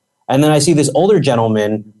Chinese. And then I see this older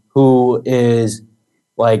gentleman who is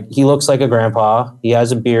like, he looks like a grandpa. He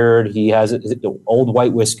has a beard. He has old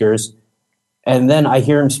white whiskers. And then I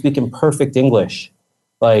hear him speak in perfect English,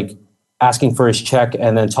 like asking for his check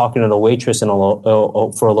and then talking to the waitress for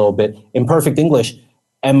a little bit in perfect English.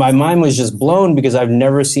 And my mind was just blown because I've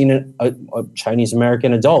never seen a Chinese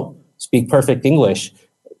American adult speak perfect English.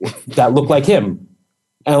 that looked like him.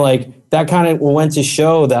 And like that kind of went to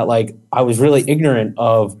show that like I was really ignorant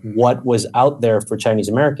of what was out there for Chinese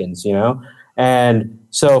Americans, you know? And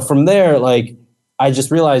so from there, like I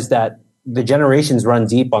just realized that the generations run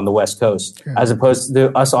deep on the West Coast, as opposed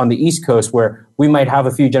to us on the East Coast, where we might have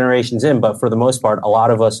a few generations in, but for the most part, a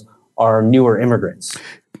lot of us are newer immigrants.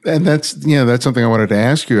 And that's, that's something I wanted to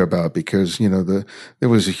ask you about because, there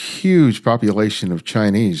was a huge population of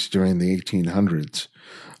Chinese during the 1800s,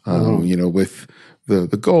 with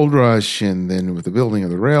the gold rush and then with the building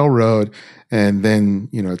of the railroad. And then,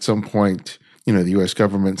 at some point, the U.S.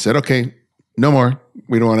 government said, okay, no more.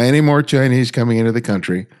 We don't want any more Chinese coming into the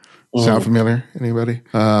country. Sound familiar? Anybody?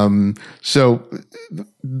 So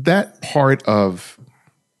that part of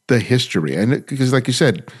the history, and because like you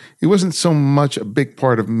said, it wasn't so much a big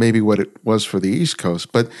part of maybe what it was for the East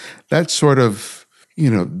Coast, but that sort of,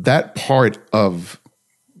 that part of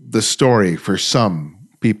the story for some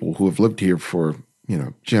people who have lived here for,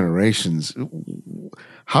 generations.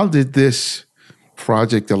 How did this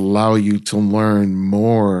project allow you to learn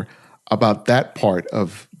more about that part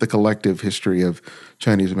of the collective history of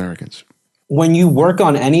Chinese Americans? When you work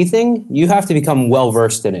on anything, you have to become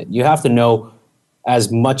well-versed in it. You have to know as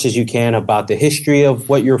much as you can about the history of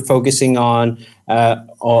what you're focusing on,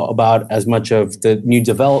 about as much of the new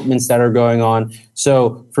developments that are going on.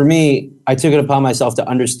 So for me, I took it upon myself to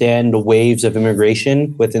understand the waves of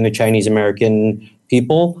immigration within the Chinese American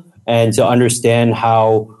people and to understand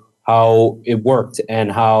how it worked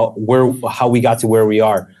and how we got to where we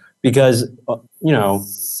are. Because,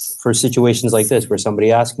 for situations like this where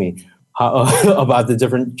somebody asked me about the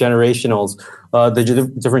different generationals,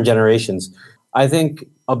 different generations, I think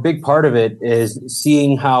a big part of it is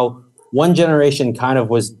seeing how one generation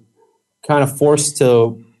was forced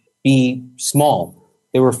to be small.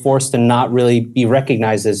 They were forced to not really be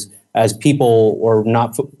recognized as people or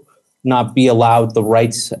not be allowed the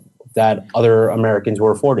rights that other Americans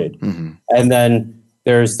were afforded. Mm-hmm. And then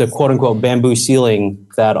there's the quote unquote bamboo ceiling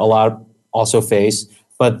that a lot also face.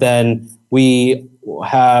 But then we're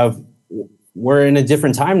in a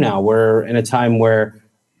different time now. We're in a time where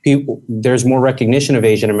there's more recognition of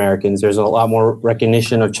Asian Americans. There's a lot more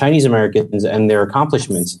recognition of Chinese Americans and their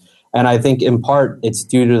accomplishments. And I think in part it's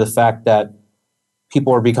due to the fact that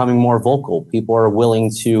people are becoming more vocal. People are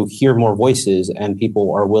willing to hear more voices and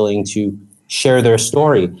people are willing to share their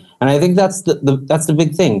story. And I think that's the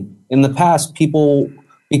big thing. In the past, people,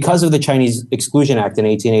 because of the Chinese Exclusion Act in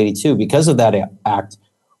 1882, because of that act,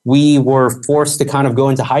 we were forced to kind of go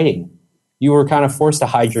into hiding. You were kind of forced to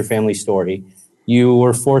hide your family story. You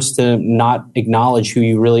were forced to not acknowledge who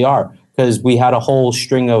you really are because we had a whole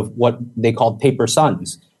string of what they called paper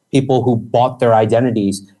sons, people who bought their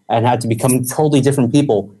identities and had to become totally different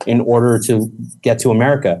people in order to get to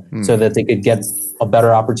America so that they could get a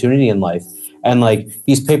better opportunity in life. And like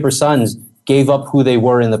these paper sons gave up who they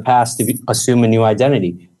were in the past to assume a new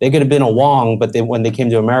identity. They could have been a Wong, but when they came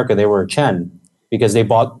to America, they were a Chen because they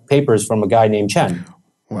bought papers from a guy named Chen.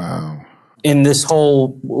 Wow. In this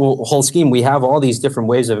whole scheme, we have all these different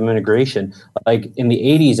ways of immigration. Like in the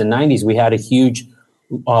 80s and 90s, we had a huge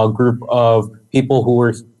group of people who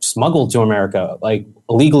were smuggled to America, like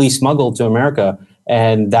illegally smuggled to America.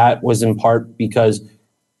 And that was in part because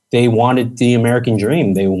they wanted the American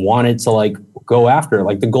dream. They wanted to like go after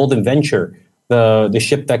like the Golden Venture, the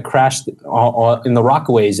ship that crashed in the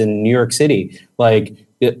Rockaways in New York City. Like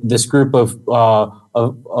this group of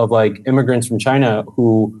like immigrants from China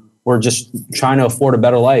who were just trying to afford a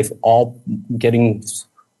better life, all getting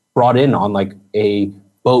brought in on like a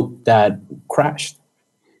boat that crashed.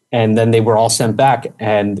 And then they were all sent back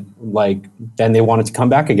and like, then they wanted to come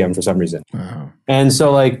back again for some reason. Wow. And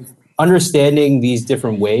so like understanding these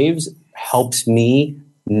different waves helps me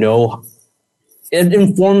know, it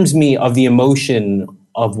informs me of the emotion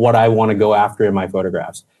of what I want to go after in my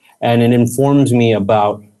photographs. And it informs me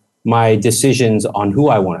about my decisions on who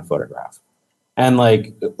I want to photograph. And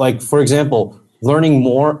like for example, learning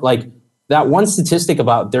more, like that one statistic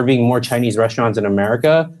about there being more Chinese restaurants in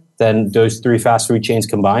America than those 3 fast food chains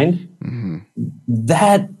combined,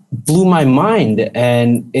 that blew my mind.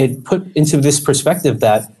 And it put into this perspective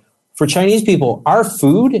that for Chinese people, our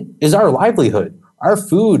food is our livelihood. Our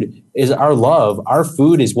food is our love. Our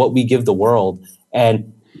food is what we give the world.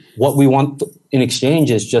 And what we want in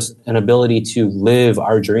exchange is just an ability to live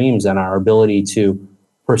our dreams and our ability to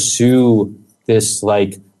pursue this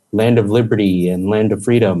like land of liberty and land of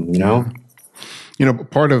freedom, you know?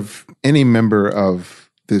 Part of any member of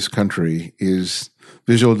this country is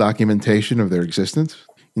visual documentation of their existence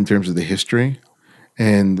in terms of the history.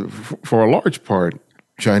 And for a large part,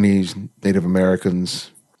 Chinese, Native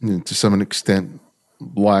Americans, to some extent,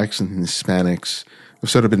 blacks and Hispanics have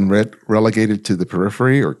sort of been relegated to the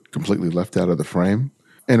periphery or completely left out of the frame.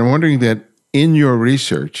 And I'm wondering that in your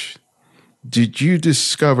research, did you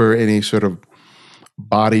discover any sort of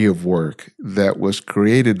body of work that was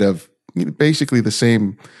created of basically the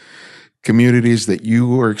same communities that you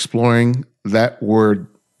were exploring that were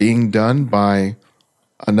being done by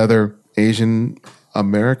another Asian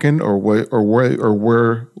American, or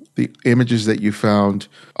were the images that you found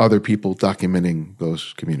other people documenting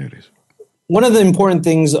those communities? One of the important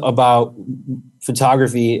things about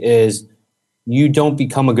photography is you don't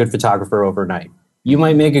become a good photographer overnight. You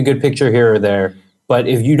might make a good picture here or there, but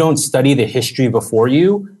if you don't study the history before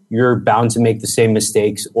you, you're bound to make the same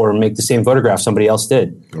mistakes or make the same photograph somebody else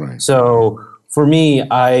did. Right. So for me,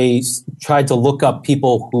 I tried to look up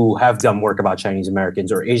people who have done work about Chinese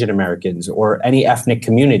Americans or Asian Americans or any ethnic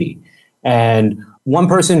community. And one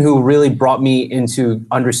person who really brought me into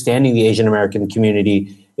understanding the Asian American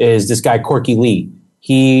community is this guy, Corky Lee.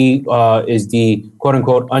 He is the quote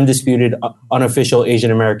unquote undisputed, unofficial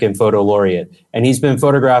Asian American photo laureate. And he's been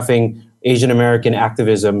photographing Asian American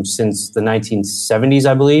activism since the 1970s,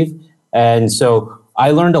 I believe. And so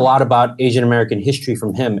I learned a lot about Asian American history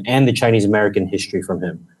from him and the Chinese American history from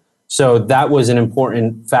him. So that was an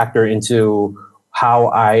important factor into how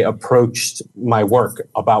I approached my work,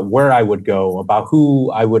 about where I would go, about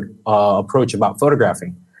who I would approach about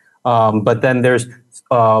photographing. But then there's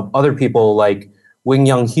other people like Wing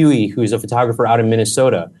Young Huey, who's a photographer out in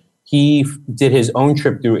Minnesota. He did his own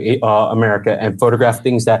trip through America and photographed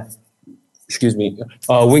things that,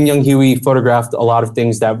 Wing Young Huey photographed a lot of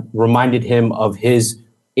things that reminded him of his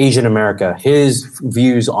Asian America, his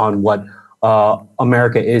views on what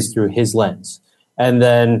America is through his lens. And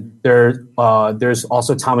then there's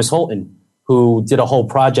also Thomas Holton, who did a whole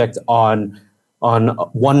project on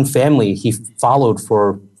one family he followed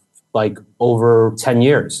for like over 10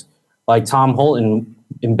 years. Like Tom Holton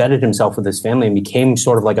embedded himself with his family and became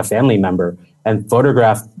sort of like a family member and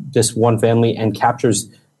photographed this one family and captures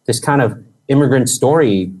this kind of immigrant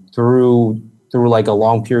story through like a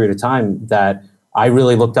long period of time that I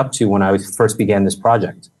really looked up to when I first began this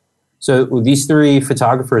project. So these three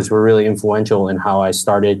photographers were really influential in how I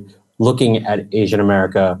started looking at Asian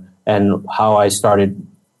America and how I started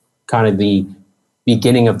kind of the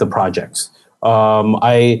beginning of the projects.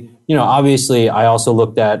 Obviously, I also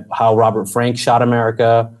looked at how Robert Frank shot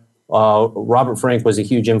America. Robert Frank was a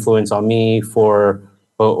huge influence on me or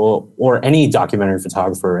any documentary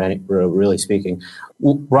photographer, really speaking.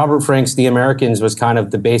 Robert Frank's The Americans was kind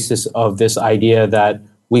of the basis of this idea that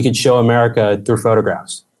we could show America through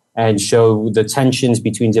photographs and show the tensions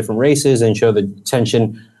between different races and show the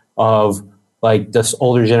tension of like this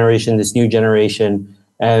older generation, this new generation.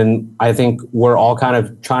 And I think we're all kind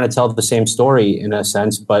of trying to tell the same story in a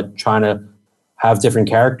sense, but trying to have different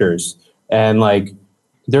characters. And like,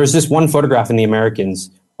 there's this one photograph in The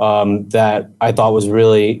Americans that I thought was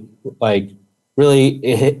really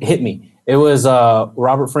it hit me. It was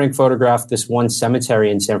Robert Frank photographed this one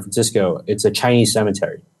cemetery in San Francisco. It's a Chinese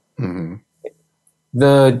cemetery. Mm-hmm.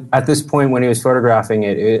 At this point when he was photographing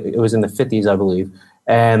it, it was in the 50s, I believe.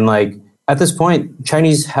 And like at this point,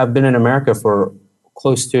 Chinese have been in America for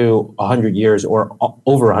close to 100 years or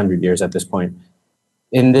over 100 years at this point.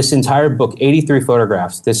 In this entire book, 83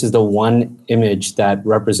 photographs, this is the one image that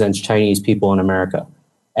represents Chinese people in America.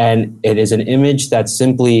 And it is an image that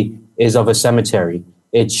simply is of a cemetery.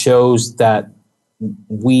 It shows that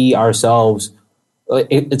we ourselves,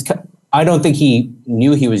 I don't think he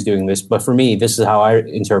knew he was doing this, but for me, this is how I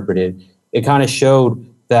interpreted. It kind of showed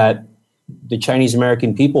that the Chinese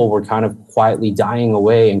American people were kind of quietly dying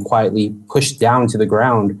away and quietly pushed down to the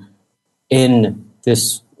ground in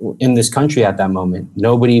this country at that moment.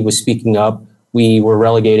 Nobody was speaking up. We were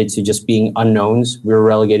relegated to just being unknowns. We were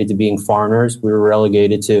relegated to being foreigners. We were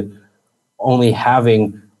relegated to only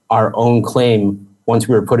having our own claim once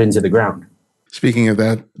we were put into the ground. Speaking of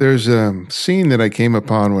that, there's a scene that I came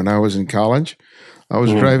upon when I was in college. I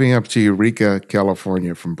was driving up to Eureka,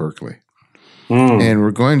 California from Berkeley. And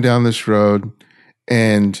we're going down this road,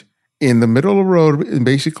 and in the middle of the road,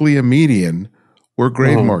 basically a median, were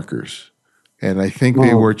grave markers. And I think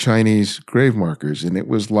they were Chinese grave markers. And it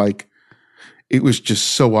was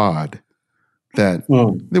just so odd that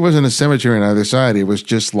there wasn't a cemetery on either side. It was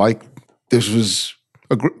just like this was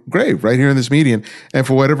a grave right here in this median. And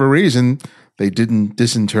for whatever reason, they didn't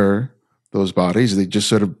disinter those bodies. They just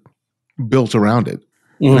sort of built around it.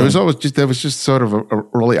 And it was always just sort of a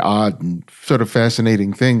really odd and sort of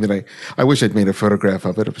fascinating thing that I wish I'd made a photograph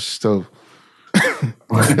of it. It was still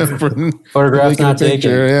photographs not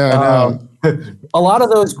taken. Yeah, I know. A lot of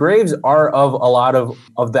those graves are of a lot of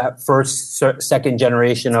that second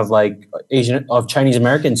generation of like Chinese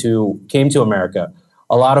Americans who came to America.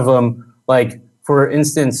 A lot of them, like for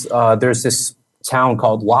instance, there's this town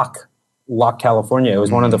called Locke, California. It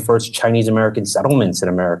was one of the first Chinese American settlements in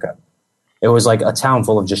America. It was like a town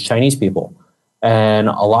full of just Chinese people. And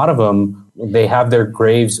a lot of them, they have their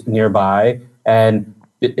graves nearby. And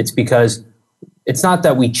it's because it's not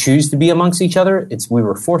that we choose to be amongst each other. It's we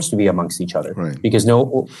were forced to be amongst each other, right. because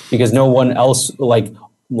no one else, like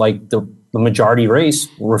the majority race,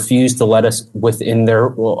 refused to let us within their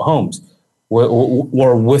homes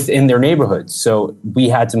or within their neighborhoods. So we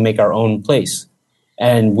had to make our own place,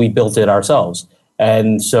 and we built it ourselves.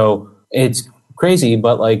 And so it's crazy,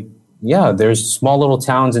 but like, yeah, there's small little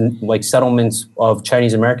towns and like settlements of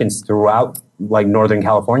Chinese Americans throughout like Northern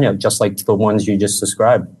California, just like the ones you just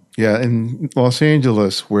described. Yeah, in Los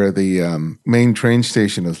Angeles, where the main train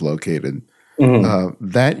station is located,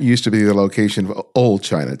 that used to be the location of old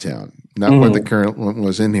Chinatown, not what the current one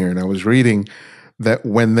was in here. And I was reading that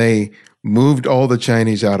when they moved all the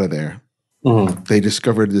Chinese out of there, they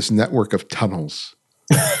discovered this network of tunnels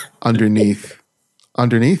underneath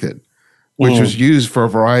it, which was used for a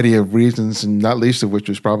variety of reasons, and not least of which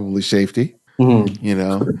was probably safety. You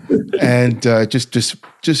know, and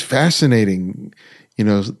just fascinating. You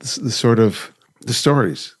know, the sort of the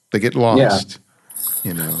stories, they get lost.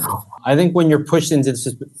 You know, I think when you're pushed into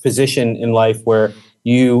this position in life where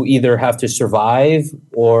you either have to survive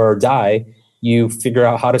or die, you figure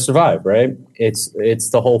out how to survive. Right? It's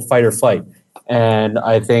the whole fight or flight. And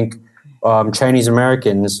I think Chinese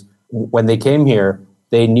Americans, when they came here,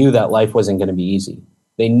 they knew that life wasn't going to be easy.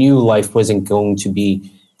 They knew life wasn't going to be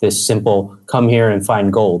this simple, come here and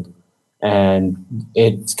find gold. And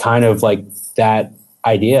it's kind of like that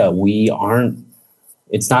idea.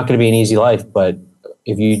 It's not going to be an easy life, but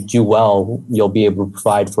if you do well, you'll be able to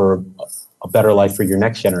provide for a better life for your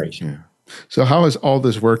next generation. Yeah. So how has all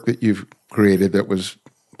this work that you've created that was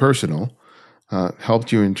personal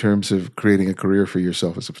helped you in terms of creating a career for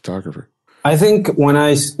yourself as a photographer? I think when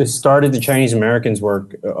I started the Chinese Americans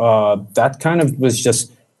work, that kind of was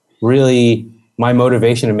just really my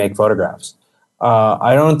motivation to make photographs.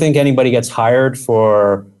 I don't think anybody gets hired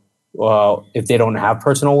for if they don't have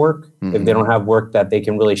personal work, if they don't have work that they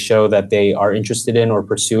can really show that they are interested in or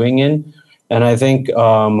pursuing in. And I think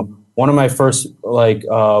one of my first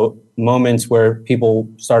moments where people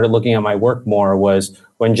started looking at my work more was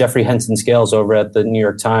when Jeffrey Henson Scales over at the New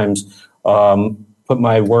York Times put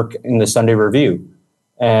my work in the Sunday Review.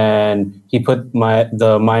 And he put my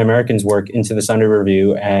Americans work into the Sunday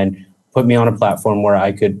Review and put me on a platform where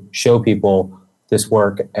I could show people this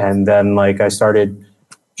work. And then I started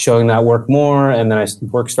showing that work more, and then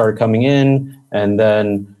work started coming in, and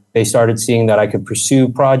then they started seeing that I could pursue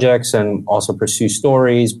projects and also pursue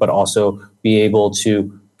stories, but also be able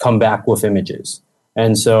to come back with images.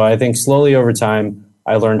 And so I think slowly over time,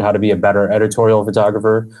 I learned how to be a better editorial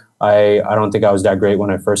photographer. I don't think I was that great when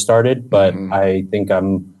I first started, but I think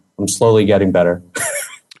I'm slowly getting better.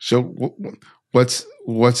 So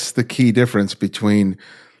what's the key difference between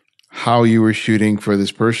how you were shooting for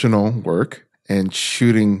this personal work and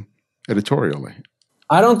shooting editorially?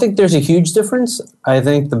 I don't think there's a huge difference. I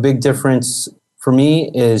think the big difference for me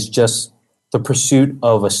is just the pursuit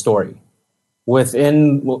of a story.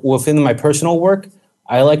 Within my personal work,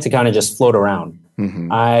 I like to kind of just float around.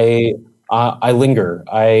 I linger.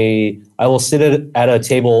 I will sit at a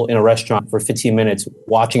table in a restaurant for 15 minutes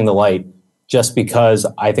watching the light, just because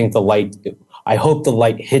I think I hope the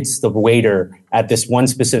light hits the waiter at this one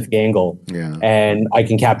specific angle, and I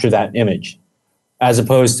can capture that image. As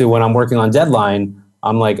opposed to when I'm working on deadline,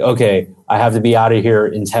 I'm like, okay, I have to be out of here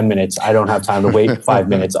in 10 minutes. I don't have time to wait 5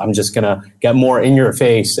 minutes. I'm just going to get more in your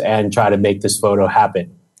face and try to make this photo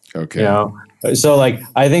happen. Okay. You know? So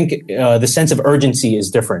I think the sense of urgency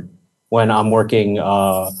is different when I'm working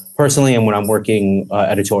personally and when I'm working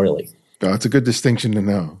editorially. Oh, it's a good distinction to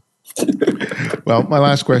know. Well, my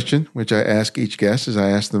last question, which I ask each guest, is I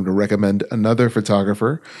ask them to recommend another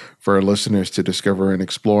photographer for our listeners to discover and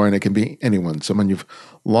explore. And it can be anyone, someone you've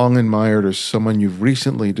long admired or someone you've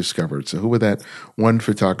recently discovered. So who would that one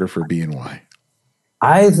photographer be and why?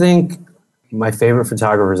 I think my favorite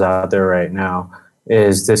photographers out there right now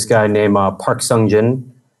is this guy named Park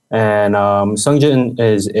Sung-jin. And Sung-jin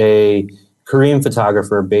is a Korean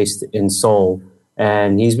photographer based in Seoul.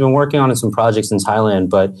 And he's been working on some projects in Thailand,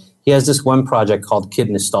 but he has this one project called Kid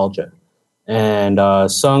Nostalgia. And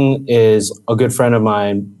Sung is a good friend of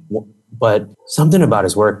mine, but something about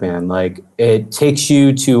his work, man, it takes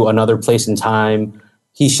you to another place in time.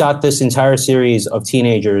 He shot this entire series of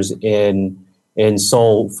teenagers in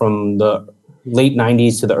Seoul from the late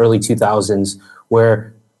 90s to the early 2000s,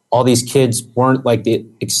 where all these kids weren't like the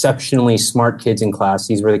exceptionally smart kids in class.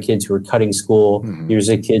 These were the kids who were cutting school. These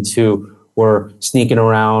were the kids who were sneaking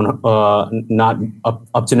around, not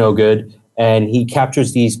up to no good. And he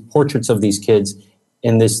captures these portraits of these kids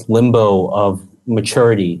in this limbo of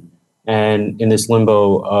maturity and in this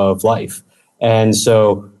limbo of life. And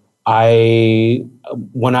so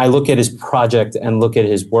when I look at his project and look at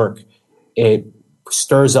his work, it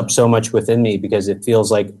stirs up so much within me because it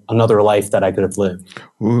feels like another life that I could have lived.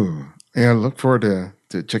 Ooh, yeah, I look forward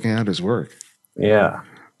to checking out his work. Yeah.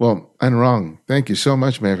 Well, and Rong, thank you so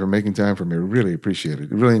much, man, for making time for me. I really appreciate it.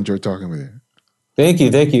 I really enjoyed talking with you. Thank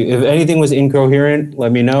you. Thank you. If anything was incoherent,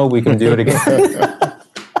 let me know. We can do it again.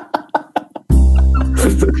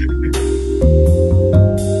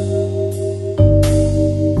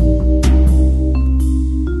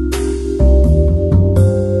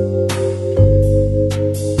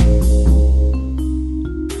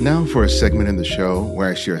 Now for a segment in the show where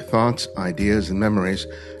I share thoughts, ideas, and memories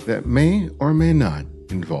that may or may not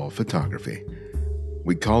involve photography.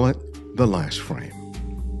 We call it The Last Frame.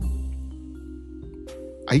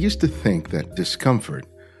 I used to think that discomfort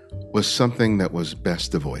was something that was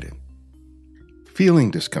best avoided. Feeling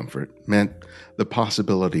discomfort meant the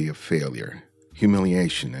possibility of failure,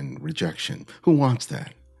 humiliation, and rejection. Who wants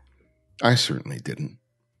that? I certainly didn't.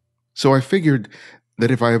 So I figured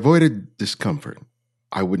that if I avoided discomfort,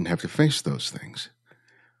 I wouldn't have to face those things.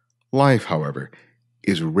 Life, however,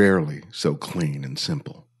 is rarely so clean and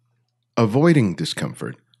simple. Avoiding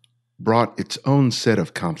discomfort brought its own set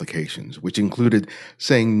of complications, which included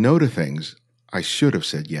saying no to things I should have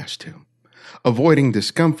said yes to. Avoiding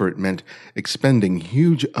discomfort meant expending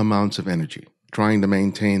huge amounts of energy trying to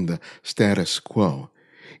maintain the status quo,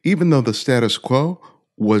 even though the status quo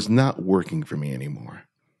was not working for me anymore.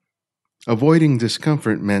 Avoiding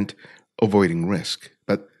discomfort meant avoiding risk,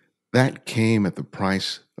 but that came at the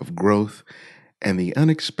price of growth and the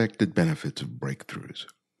unexpected benefits of breakthroughs.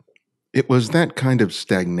 It was that kind of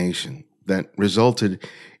stagnation that resulted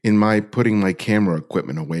in my putting my camera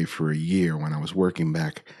equipment away for a year when I was working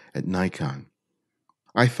back at Nikon.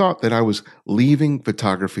 I thought that I was leaving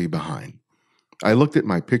photography behind. I looked at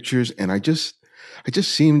my pictures and I just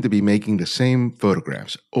seemed to be making the same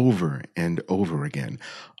photographs over and over again.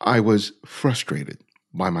 I was frustrated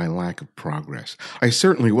by my lack of progress. I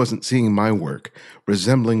certainly wasn't seeing my work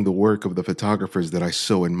resembling the work of the photographers that I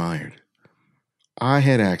so admired. I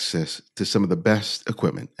had access to some of the best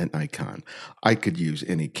equipment at Nikon. I could use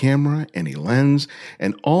any camera, any lens,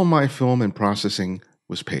 and all my film and processing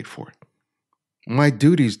was paid for. My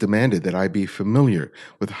duties demanded that I be familiar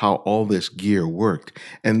with how all this gear worked,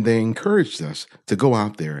 and they encouraged us to go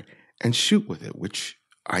out there and shoot with it, which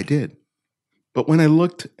I did. But when I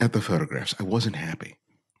looked at the photographs, I wasn't happy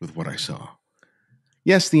with what I saw.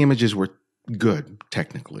 Yes, the images were good,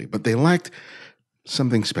 technically, but they lacked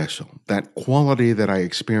something special, that quality that I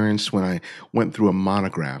experienced when I went through a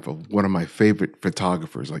monograph of one of my favorite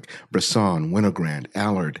photographers like Bresson, Winogrand,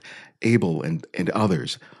 Allard, Abel, and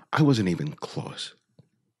others. I wasn't even close.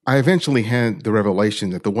 I eventually had the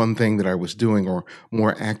revelation that the one thing that I was doing, or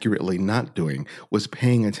more accurately not doing, was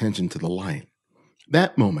paying attention to the light.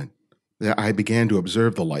 That moment that I began to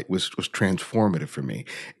observe the light was transformative for me,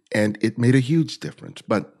 and it made a huge difference.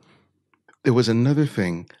 But there was another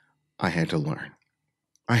thing I had to learn.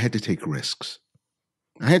 I had to take risks.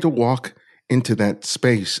 I had to walk into that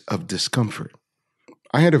space of discomfort.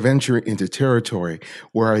 I had to venture into territory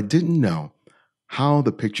where I didn't know how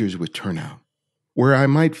the pictures would turn out, where I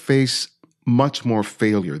might face much more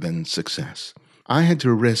failure than success. I had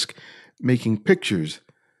to risk making pictures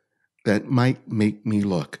that might make me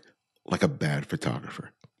look like a bad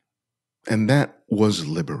photographer. And that was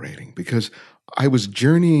liberating because I was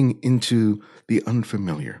journeying into the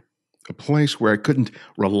unfamiliar, a place where I couldn't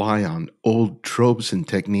rely on old tropes and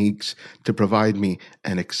techniques to provide me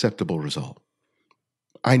an acceptable result.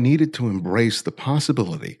 I needed to embrace the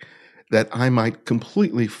possibility that I might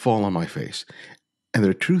completely fall on my face. And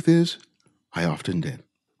the truth is, I often did.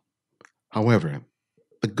 However,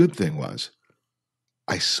 the good thing was,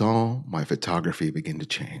 I saw my photography begin to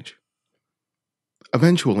change.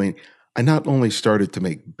 Eventually, I not only started to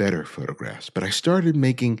make better photographs, but I started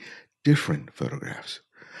making different photographs.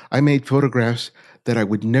 I made photographs that I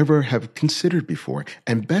would never have considered before.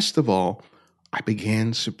 And best of all, I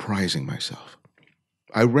began surprising myself.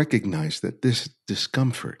 I recognized that this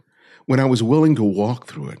discomfort, when I was willing to walk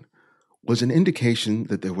through it, was an indication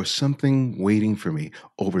that there was something waiting for me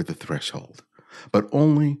over the threshold, but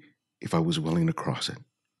only if I was willing to cross it.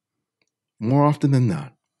 More often than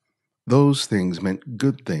not, those things meant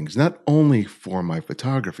good things, not only for my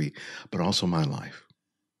photography, but also my life.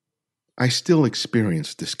 I still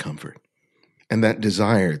experience discomfort, and that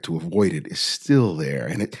desire to avoid it is still there,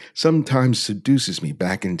 and it sometimes seduces me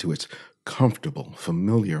back into its comfortable,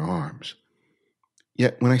 familiar arms.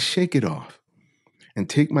 Yet when I shake it off and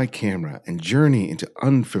take my camera and journey into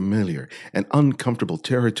unfamiliar and uncomfortable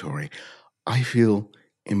territory, I feel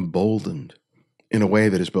emboldened in a way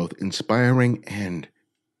that is both inspiring and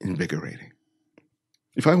invigorating.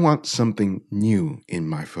 If I want something new in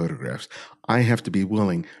my photographs, I have to be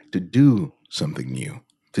willing to do something new,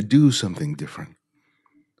 to do something different.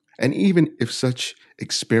 And even if such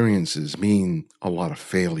experiences mean a lot of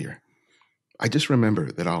failure, I just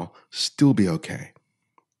remember that I'll still be okay.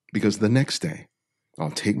 Because the next day,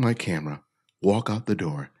 I'll take my camera, walk out the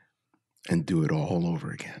door, and do it all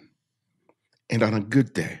over again. And on a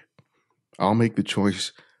good day, I'll make the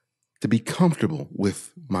choice to be comfortable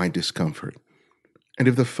with my discomfort. And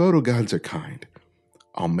if the photo gods are kind,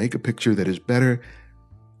 I'll make a picture that is better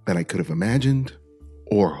than I could have imagined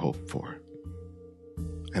or hoped for.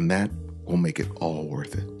 And that will make it all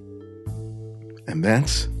worth it. And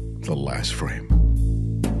that's the last frame.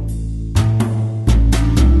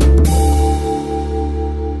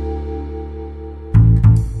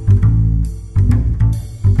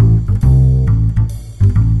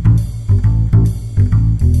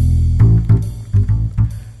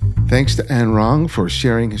 Thanks to Rong for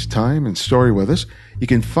sharing his time and story with us. You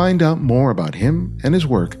can find out more about him and his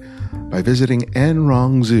work by visiting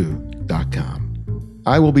rongxu.com.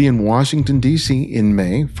 I will be in Washington, D.C. in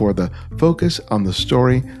May for the Focus on the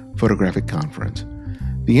Story Photographic Conference.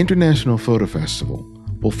 The International Photo Festival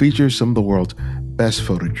will feature some of the world's best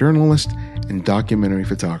photojournalists and documentary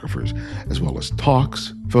photographers, as well as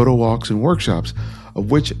talks, photo walks, and workshops,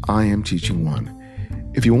 of which I am teaching one.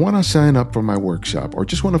 If you want to sign up for my workshop or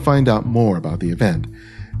just want to find out more about the event,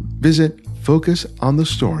 visit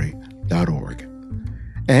focusonthestory.org.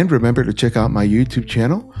 And remember to check out my YouTube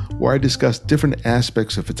channel, where I discuss different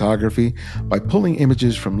aspects of photography by pulling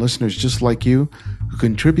images from listeners just like you who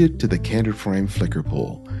contribute to the Candid Frame Flickr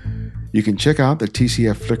pool. You can check out the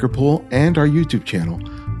TCF Flickr pool and our YouTube channel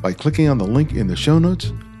by clicking on the link in the show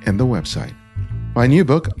notes and the website. My new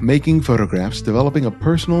book, Making Photographs, Developing a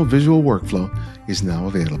Personal Visual Workflow, is now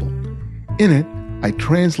available. In it, I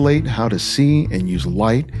translate how to see and use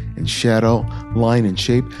light and shadow, line and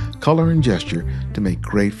shape, color and gesture to make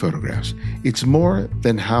great photographs. It's more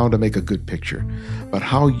than how to make a good picture, but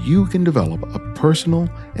how you can develop a personal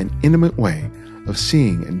and intimate way of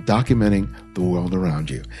seeing and documenting the world around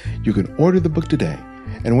you. You can order the book today,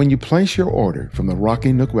 and when you place your order from the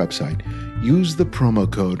Rocky Nook website, use the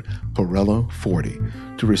promo code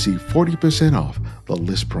PORELLO40 to receive 40% off the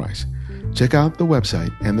list price. Check out the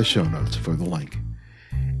website and the show notes for the link.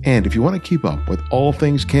 And if you want to keep up with all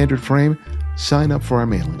things Candid Frame, sign up for our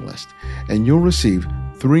mailing list, and you'll receive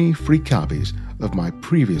 3 free copies of my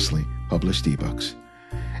previously published ebooks.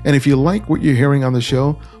 And if you like what you're hearing on the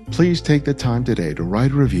show, please take the time today to write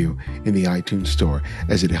a review in the iTunes Store,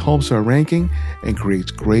 as it helps our ranking and creates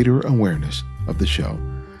greater awareness of the show.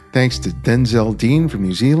 Thanks to Denzel Dean from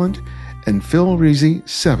New Zealand and Phil Reezy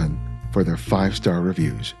 7 for their 5-star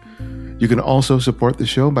reviews. You can also support the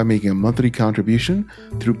show by making a monthly contribution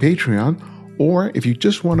through Patreon, or if you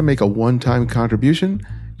just want to make a one-time contribution,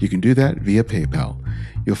 you can do that via PayPal.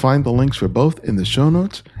 You'll find the links for both in the show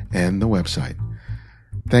notes and the website.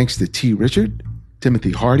 Thanks to T. Richard,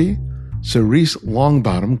 Timothy Hardy, Cerise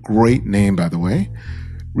Longbottom, great name by the way,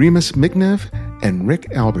 Remus Miknev, and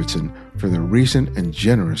Rick Albertson for their recent and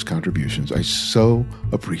generous contributions. I so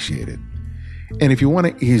appreciate it. And if you want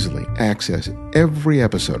to easily access every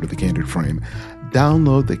episode of The Candid Frame,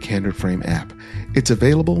 download the Candid Frame app. It's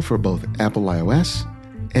available for both Apple iOS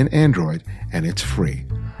and Android, and it's free.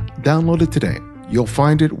 Download it today. You'll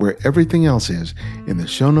find it where everything else is, in the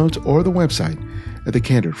show notes or the website at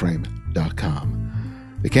thecandidframe.com.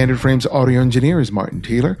 The Candid Frame's audio engineer is Martin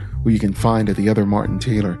Taylor, who you can find at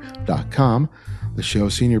theothermartintaylor.com. The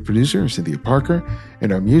show's senior producer is Cynthia Parker,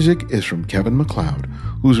 and our music is from Kevin MacLeod,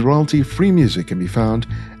 whose royalty-free music can be found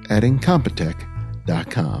at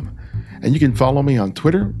incompetech.com. And you can follow me on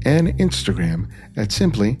Twitter and Instagram at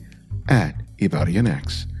simply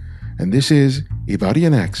 @Ibarionex. And this is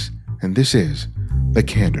Ibarionex, and this is The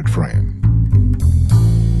Candid Frame.